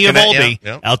 Nathan Eovaldi.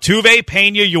 Yeah. Altuve,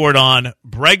 Pena, Jordan,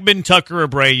 Bregman, Tucker,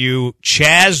 Abreu,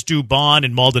 Chaz, Dubon,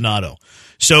 and Maldonado.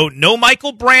 So no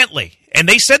Michael Brantley. And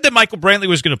they said that Michael Brantley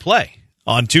was going to play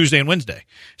on Tuesday and Wednesday.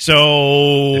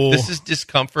 So if this is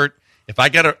discomfort,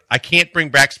 I can't bring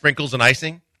back sprinkles and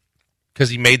icing because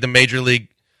he made the major league.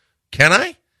 Can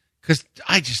I? Because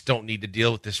I just don't need to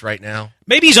deal with this right now.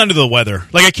 Maybe he's under the weather.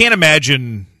 Like, I can't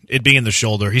imagine it being the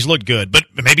shoulder. He's looked good, but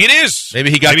maybe it is.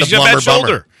 Maybe he got the blummer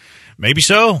shoulder. Maybe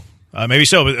so. Maybe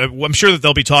so. But I'm sure that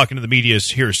they'll be talking to the media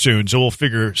here soon, so we'll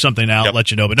figure something out, let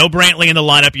you know. But no Brantley in the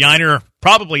lineup. Yiner,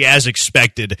 probably as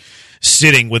expected,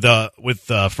 sitting with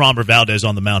Fromber Valdez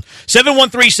on the mound.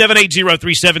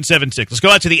 713-780-3776. Let's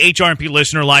go out to the HRMP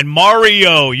listener line.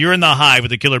 Mario, you're in the Hive with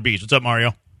the Killer Bees. What's up,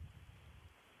 Mario?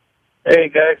 Hey,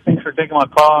 guys. Thanks for taking my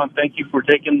call, and thank you for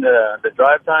taking the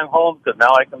drive time home, because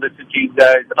now I can listen to you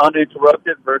guys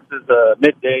uninterrupted versus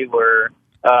midday where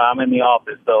I'm in the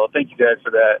office. So thank you guys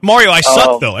for that. Mario, I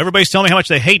suck, though. Everybody's telling me how much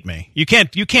they hate me. You can't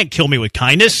kill me with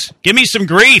kindness. Give me some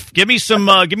grief. Give me some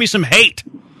hate.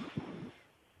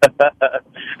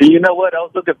 You know what? I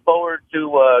was looking forward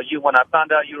to you when I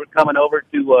found out you were coming over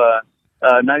to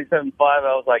 97.5. I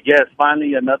was like, yes,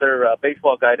 finally another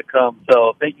baseball guy to come.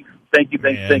 So thank you.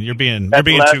 You're being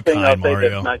too kind,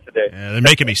 Mario. Yeah, they're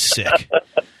making me sick.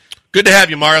 Good to have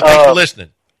you, Mario. Thanks for listening.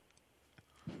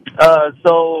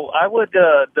 So I would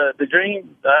the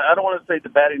dream. I don't want to say the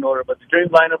batting order, but the dream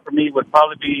lineup for me would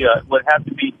probably be would have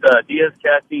to be Diaz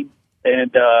catching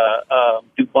and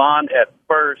Dubon at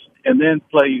first, and then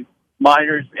play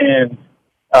Myers and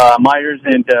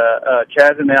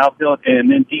Chaz in the outfield,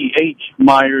 and then DH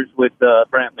Myers with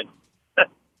Brantman.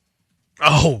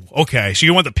 Oh, okay. So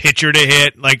you want the pitcher to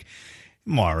hit like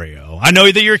Mario? I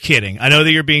know that you're kidding. I know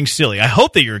that you're being silly. I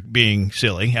hope that you're being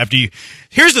silly after you.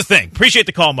 Here's the thing. Appreciate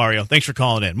the call, Mario. Thanks for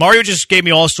calling in. Mario just gave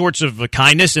me all sorts of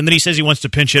kindness, and then he says he wants to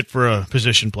pinch hit for a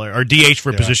position player or DH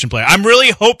for a position player. I'm really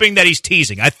hoping that he's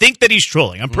teasing. I think that he's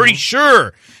trolling. I'm pretty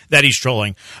sure that he's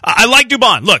trolling. I like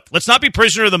Dubon. Look, let's not be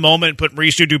prisoner of the moment and put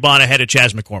Mauricio Dubon ahead of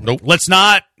Chas McCormick. Nope. Let's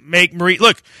not make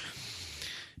Look,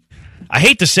 I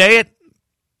hate to say it,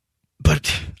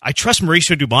 but I trust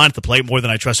Mauricio Dubon at the plate more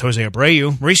than I trust Jose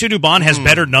Abreu. Mauricio Dubon has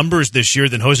better numbers this year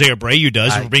than Jose Abreu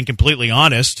does, if we're being completely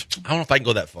honest. I don't know if I can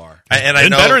go that far. He's been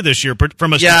better this year.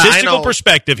 From a statistical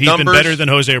perspective, he's been better than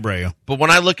Jose Abreu. But when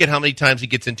I look at how many times he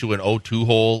gets into an 0-2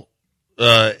 hole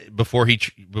before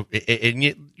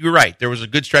you're right. There was a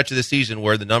good stretch of the season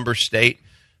where the numbers state.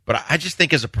 But I just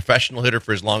think as a professional hitter,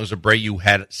 for as long as Abreu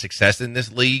had success in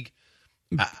this league,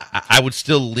 I would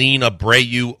still lean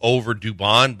Abreu over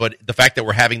Dubon, but the fact that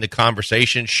we're having the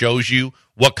conversation shows you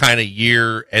what kind of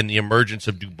year and the emergence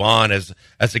of Dubon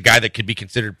as a guy that could be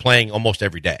considered playing almost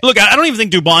every day. Look, I don't even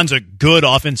think Dubon's a good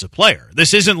offensive player.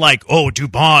 This isn't like,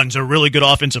 Dubon's a really good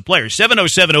offensive player.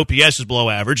 707 OPS is below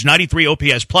average. 93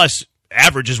 OPS plus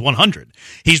average is 100.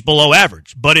 He's below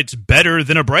average, but it's better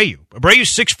than Abreu.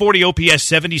 Abreu's 640 OPS,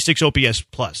 76 OPS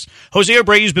plus. Jose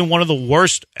Abreu's been one of the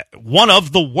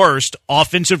worst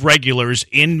offensive regulars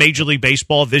in Major League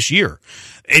Baseball this year.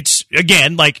 It's,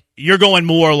 again, like, you're going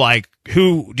more like,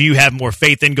 who do you have more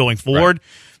faith in going forward? Right.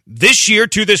 This year,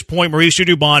 to this point, Mauricio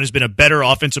Dubon has been a better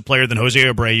offensive player than Jose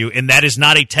Abreu, and that is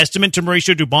not a testament to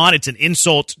Mauricio Dubon. It's an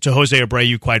insult to Jose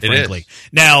Abreu, quite frankly.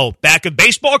 Now, back of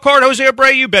baseball card Jose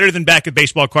Abreu, better than back of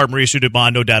baseball card Mauricio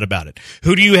Dubon, no doubt about it.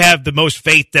 Who do you have the most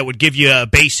faith that would give you a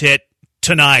base hit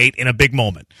tonight in a big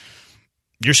moment?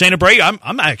 You're saying Abreu?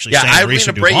 I'm actually saying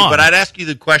Mauricio Dubon. Abreu, but I'd ask you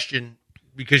the question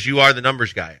because you are the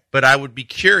numbers guy. But I would be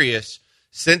curious,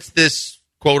 since this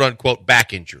quote-unquote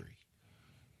back injury,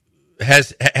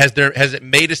 has it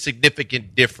made a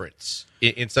significant difference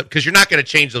in some? Because you're not going to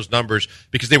change those numbers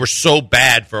because they were so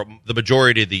bad for the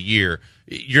majority of the year.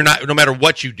 You're not, no matter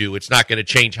what you do, it's not going to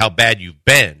change how bad you've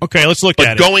been. Okay, let's look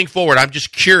at it. But going forward, I'm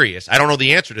just curious. I don't know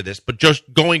the answer to this, but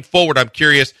just going forward, I'm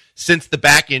curious. Since the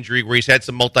back injury, where he's had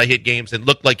some multi-hit games and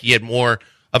looked like he had more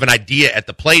of an idea at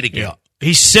the plate again. Yeah.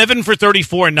 He's 7 for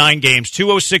 34 in 9 games,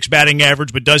 206 batting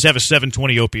average, but does have a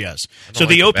 720 OPS. So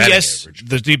the OPS,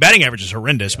 the batting average is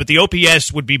horrendous, but the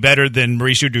OPS would be better than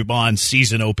Mauricio Dubon's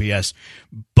season OPS.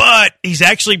 But he's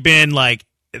actually been like,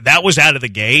 that was out of the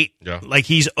gate. Yeah. Like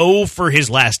he's 0 for his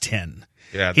last 10.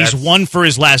 Yeah, he's 1 for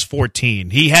his last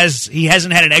 14. He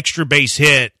hasn't had an extra base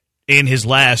hit in his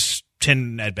last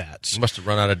 10 at-bats. He must have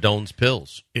run out of Doan's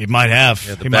pills. It might have.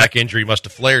 Yeah, the back injury must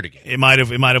have flared again. It might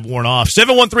have worn off.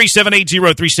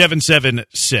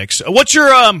 713-780-3776. What's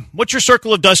your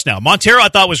circle of dust now? Montero I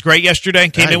thought was great yesterday.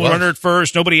 Came in with runner at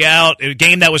first, nobody out. A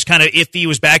game that was kind of iffy,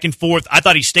 was back and forth. I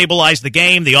thought he stabilized the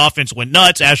game. The offense went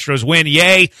nuts. Astros win.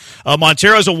 Yay.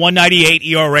 Montero's a 1.98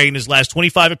 ERA in his last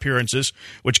 25 appearances,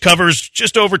 which covers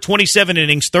just over 27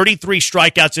 innings, 33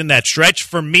 strikeouts in that stretch.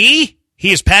 For me,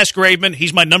 he is past Graveman.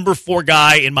 He's my number 4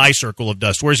 guy in my circle of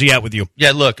dust. Where's he at with you?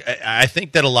 Yeah, look, I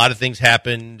think that a lot of things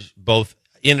happened both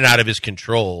in and out of his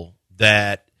control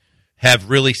that have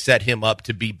really set him up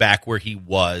to be back where he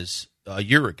was a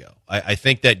year ago. I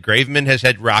think that Graveman has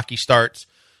had rocky starts.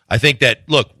 I think that,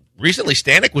 look, recently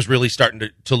Stanek was really starting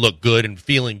to look good and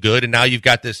feeling good, and now you've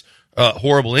got this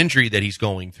horrible injury that he's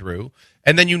going through.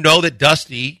 And then you know that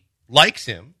Dusty likes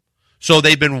him, so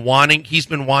he's been wanting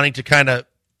to kind of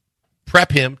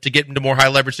prep him to get into more high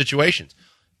leverage situations.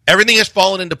 Everything has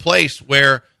fallen into place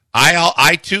where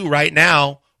I too right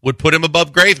now would put him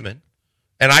above Graveman,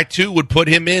 and I too would put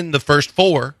him in the first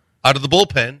 4 out of the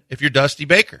bullpen if you're Dusty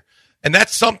Baker. And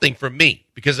that's something for me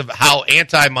because of how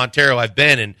anti-Montero I've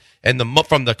been and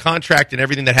from the contract and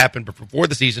everything that happened before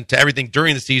the season to everything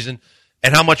during the season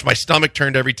and how much my stomach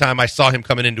turned every time I saw him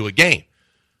coming into a game.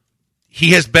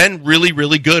 He has been really,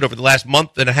 really good over the last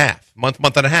month and a half.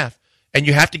 and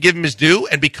you have to give him his due.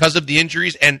 And because of the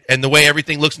injuries and the way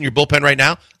everything looks in your bullpen right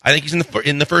now, I think he's in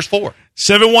the first 4.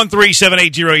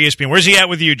 713-780-ESPN. Where's he at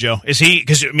with you, Joe? Is he?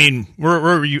 Because I mean,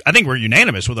 I think we're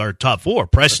unanimous with our top 4: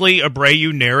 Presley,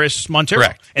 Abreu, Neris, Montero.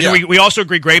 Correct. And then we also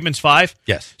agree Graveman's 5.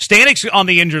 Yes. Stanek's on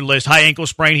the injured list. High ankle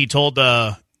sprain. He told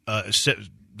the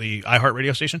iHeart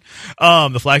radio station,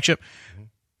 the flagship.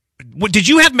 Did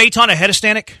you have Maton ahead of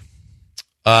Stanek?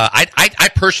 I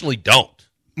personally don't.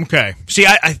 Okay. See,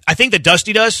 I think that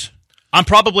Dusty does. I'm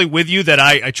probably with you that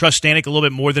I trust Stanek a little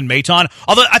bit more than Maton.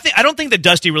 Although I don't think that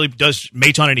Dusty really does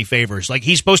Maton any favors. Like,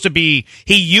 he's supposed to be,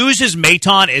 he uses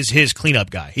Maton as his cleanup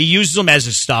guy. He uses him as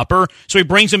his stopper, so he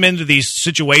brings him into these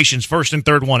situations, first and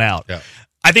third one out. Yeah.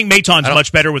 I think Maton's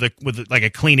much better with a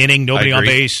clean inning, nobody on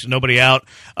base, nobody out.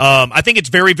 I think it's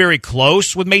very, very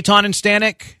close with Maton and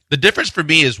Stanek. The difference for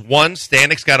me is, one,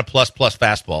 Stanek's got a plus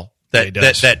fastball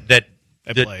that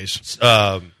plays.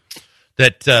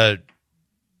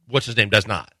 What's his name does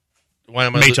not.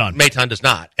 Maton does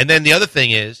not. And then the other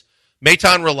thing is,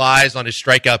 Maton relies on his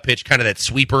strikeout pitch, kind of that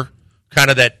sweeper, kind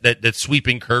of that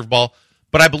sweeping curveball.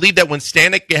 But I believe that when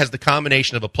Stanek has the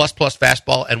combination of a plus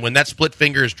fastball, and when that split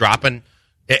finger is dropping,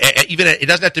 even it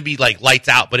doesn't have to be like lights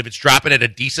out, but if it's dropping at a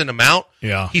decent amount,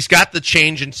 he's got the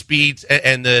change in speeds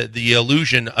and the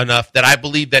illusion enough that I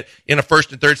believe that in a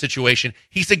first and third situation,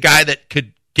 he's a guy that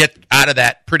could get out of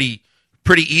that pretty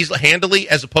easily, handily,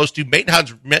 as opposed to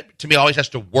Maton's, to me, always has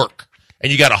to work,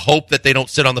 and you got to hope that they don't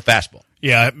sit on the fastball.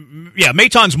 Yeah.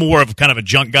 Maton's more of kind of a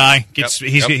junk guy.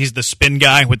 He's the spin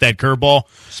guy with that curveball.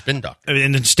 Spin doctor.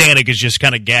 And then Stanek is just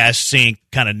kind of gas sink,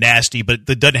 kind of nasty, but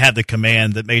that doesn't have the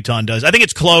command that Maton does. I think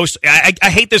it's close. I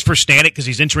hate this for Stanek because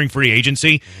he's entering free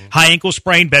agency. Mm-hmm. High ankle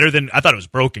sprain, better than, I thought it was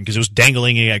broken because it was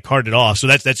dangling and he got carted off. So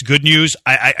that's good news.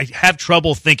 I have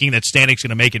trouble thinking that Stanek's going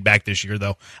to make it back this year,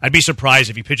 though. I'd be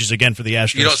surprised if he pitches again for the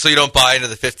Astros. So you don't buy into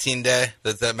the 15-day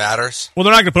that matters? Well,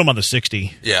 they're not going to put him on the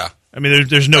 60. Yeah. I mean,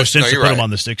 there's no sense to put him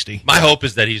on the 60. My hope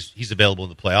is that he's available in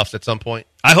the playoffs at some point.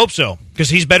 I hope so, because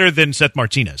he's better than Seth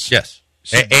Martinez. Yes.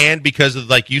 And because of,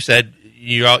 like you said,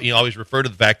 you always refer to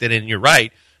the fact that, and you're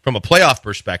right, from a playoff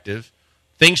perspective,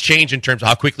 things change in terms of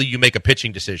how quickly you make a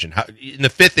pitching decision. In the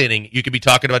 5th inning, you could be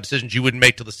talking about decisions you wouldn't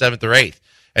make till the 7th or 8th.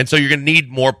 And so you're going to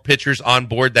need more pitchers on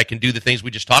board that can do the things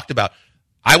we just talked about.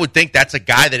 I would think that's a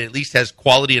guy that at least has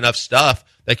quality enough stuff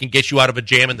that can get you out of a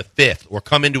jam in the 5th or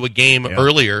come into a game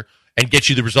earlier and get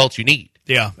you the results you need.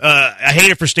 Yeah. I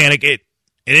hate it for Stanek.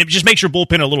 It just makes your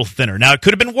bullpen a little thinner. Now, it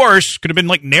could have been worse. Could have been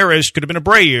like Neris. Could have been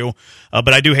Abreu.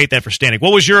 But I do hate that for Stanek.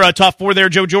 What was your top 4 there,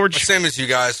 Joe George? Same as you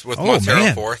guys with Montero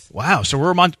 4th. Wow. So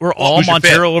we're all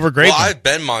Montero over Graveman. Well, I've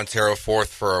been Montero 4th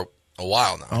for a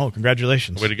while now. Oh,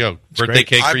 congratulations. Way to go. Birthday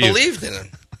cake for you. I believed in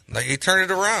him. Like, he turned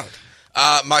it around.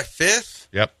 My 5th.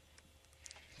 Yep.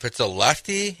 If it's a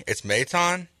lefty, it's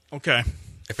Maton. Okay.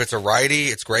 If it's a righty,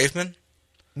 it's Graveman.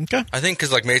 Okay. I think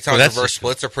because Maton's reverse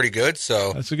splits are pretty good.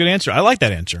 So that's a good answer. I like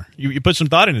that answer. You put some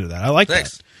thought into that. I like that.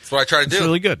 That's what I try to do. It's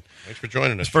really good. Thanks for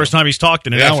joining us. It's the first time he's talked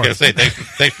in an hour. I was going to say,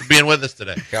 thanks for being with us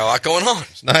today. Got a lot going on.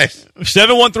 It's nice.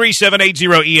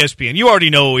 713-780-ESPN. You already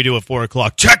know what we do at 4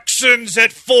 o'clock. Texans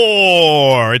at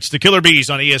 4. It's the Killer Bees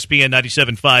on ESPN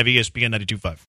 97.5, ESPN 92.5.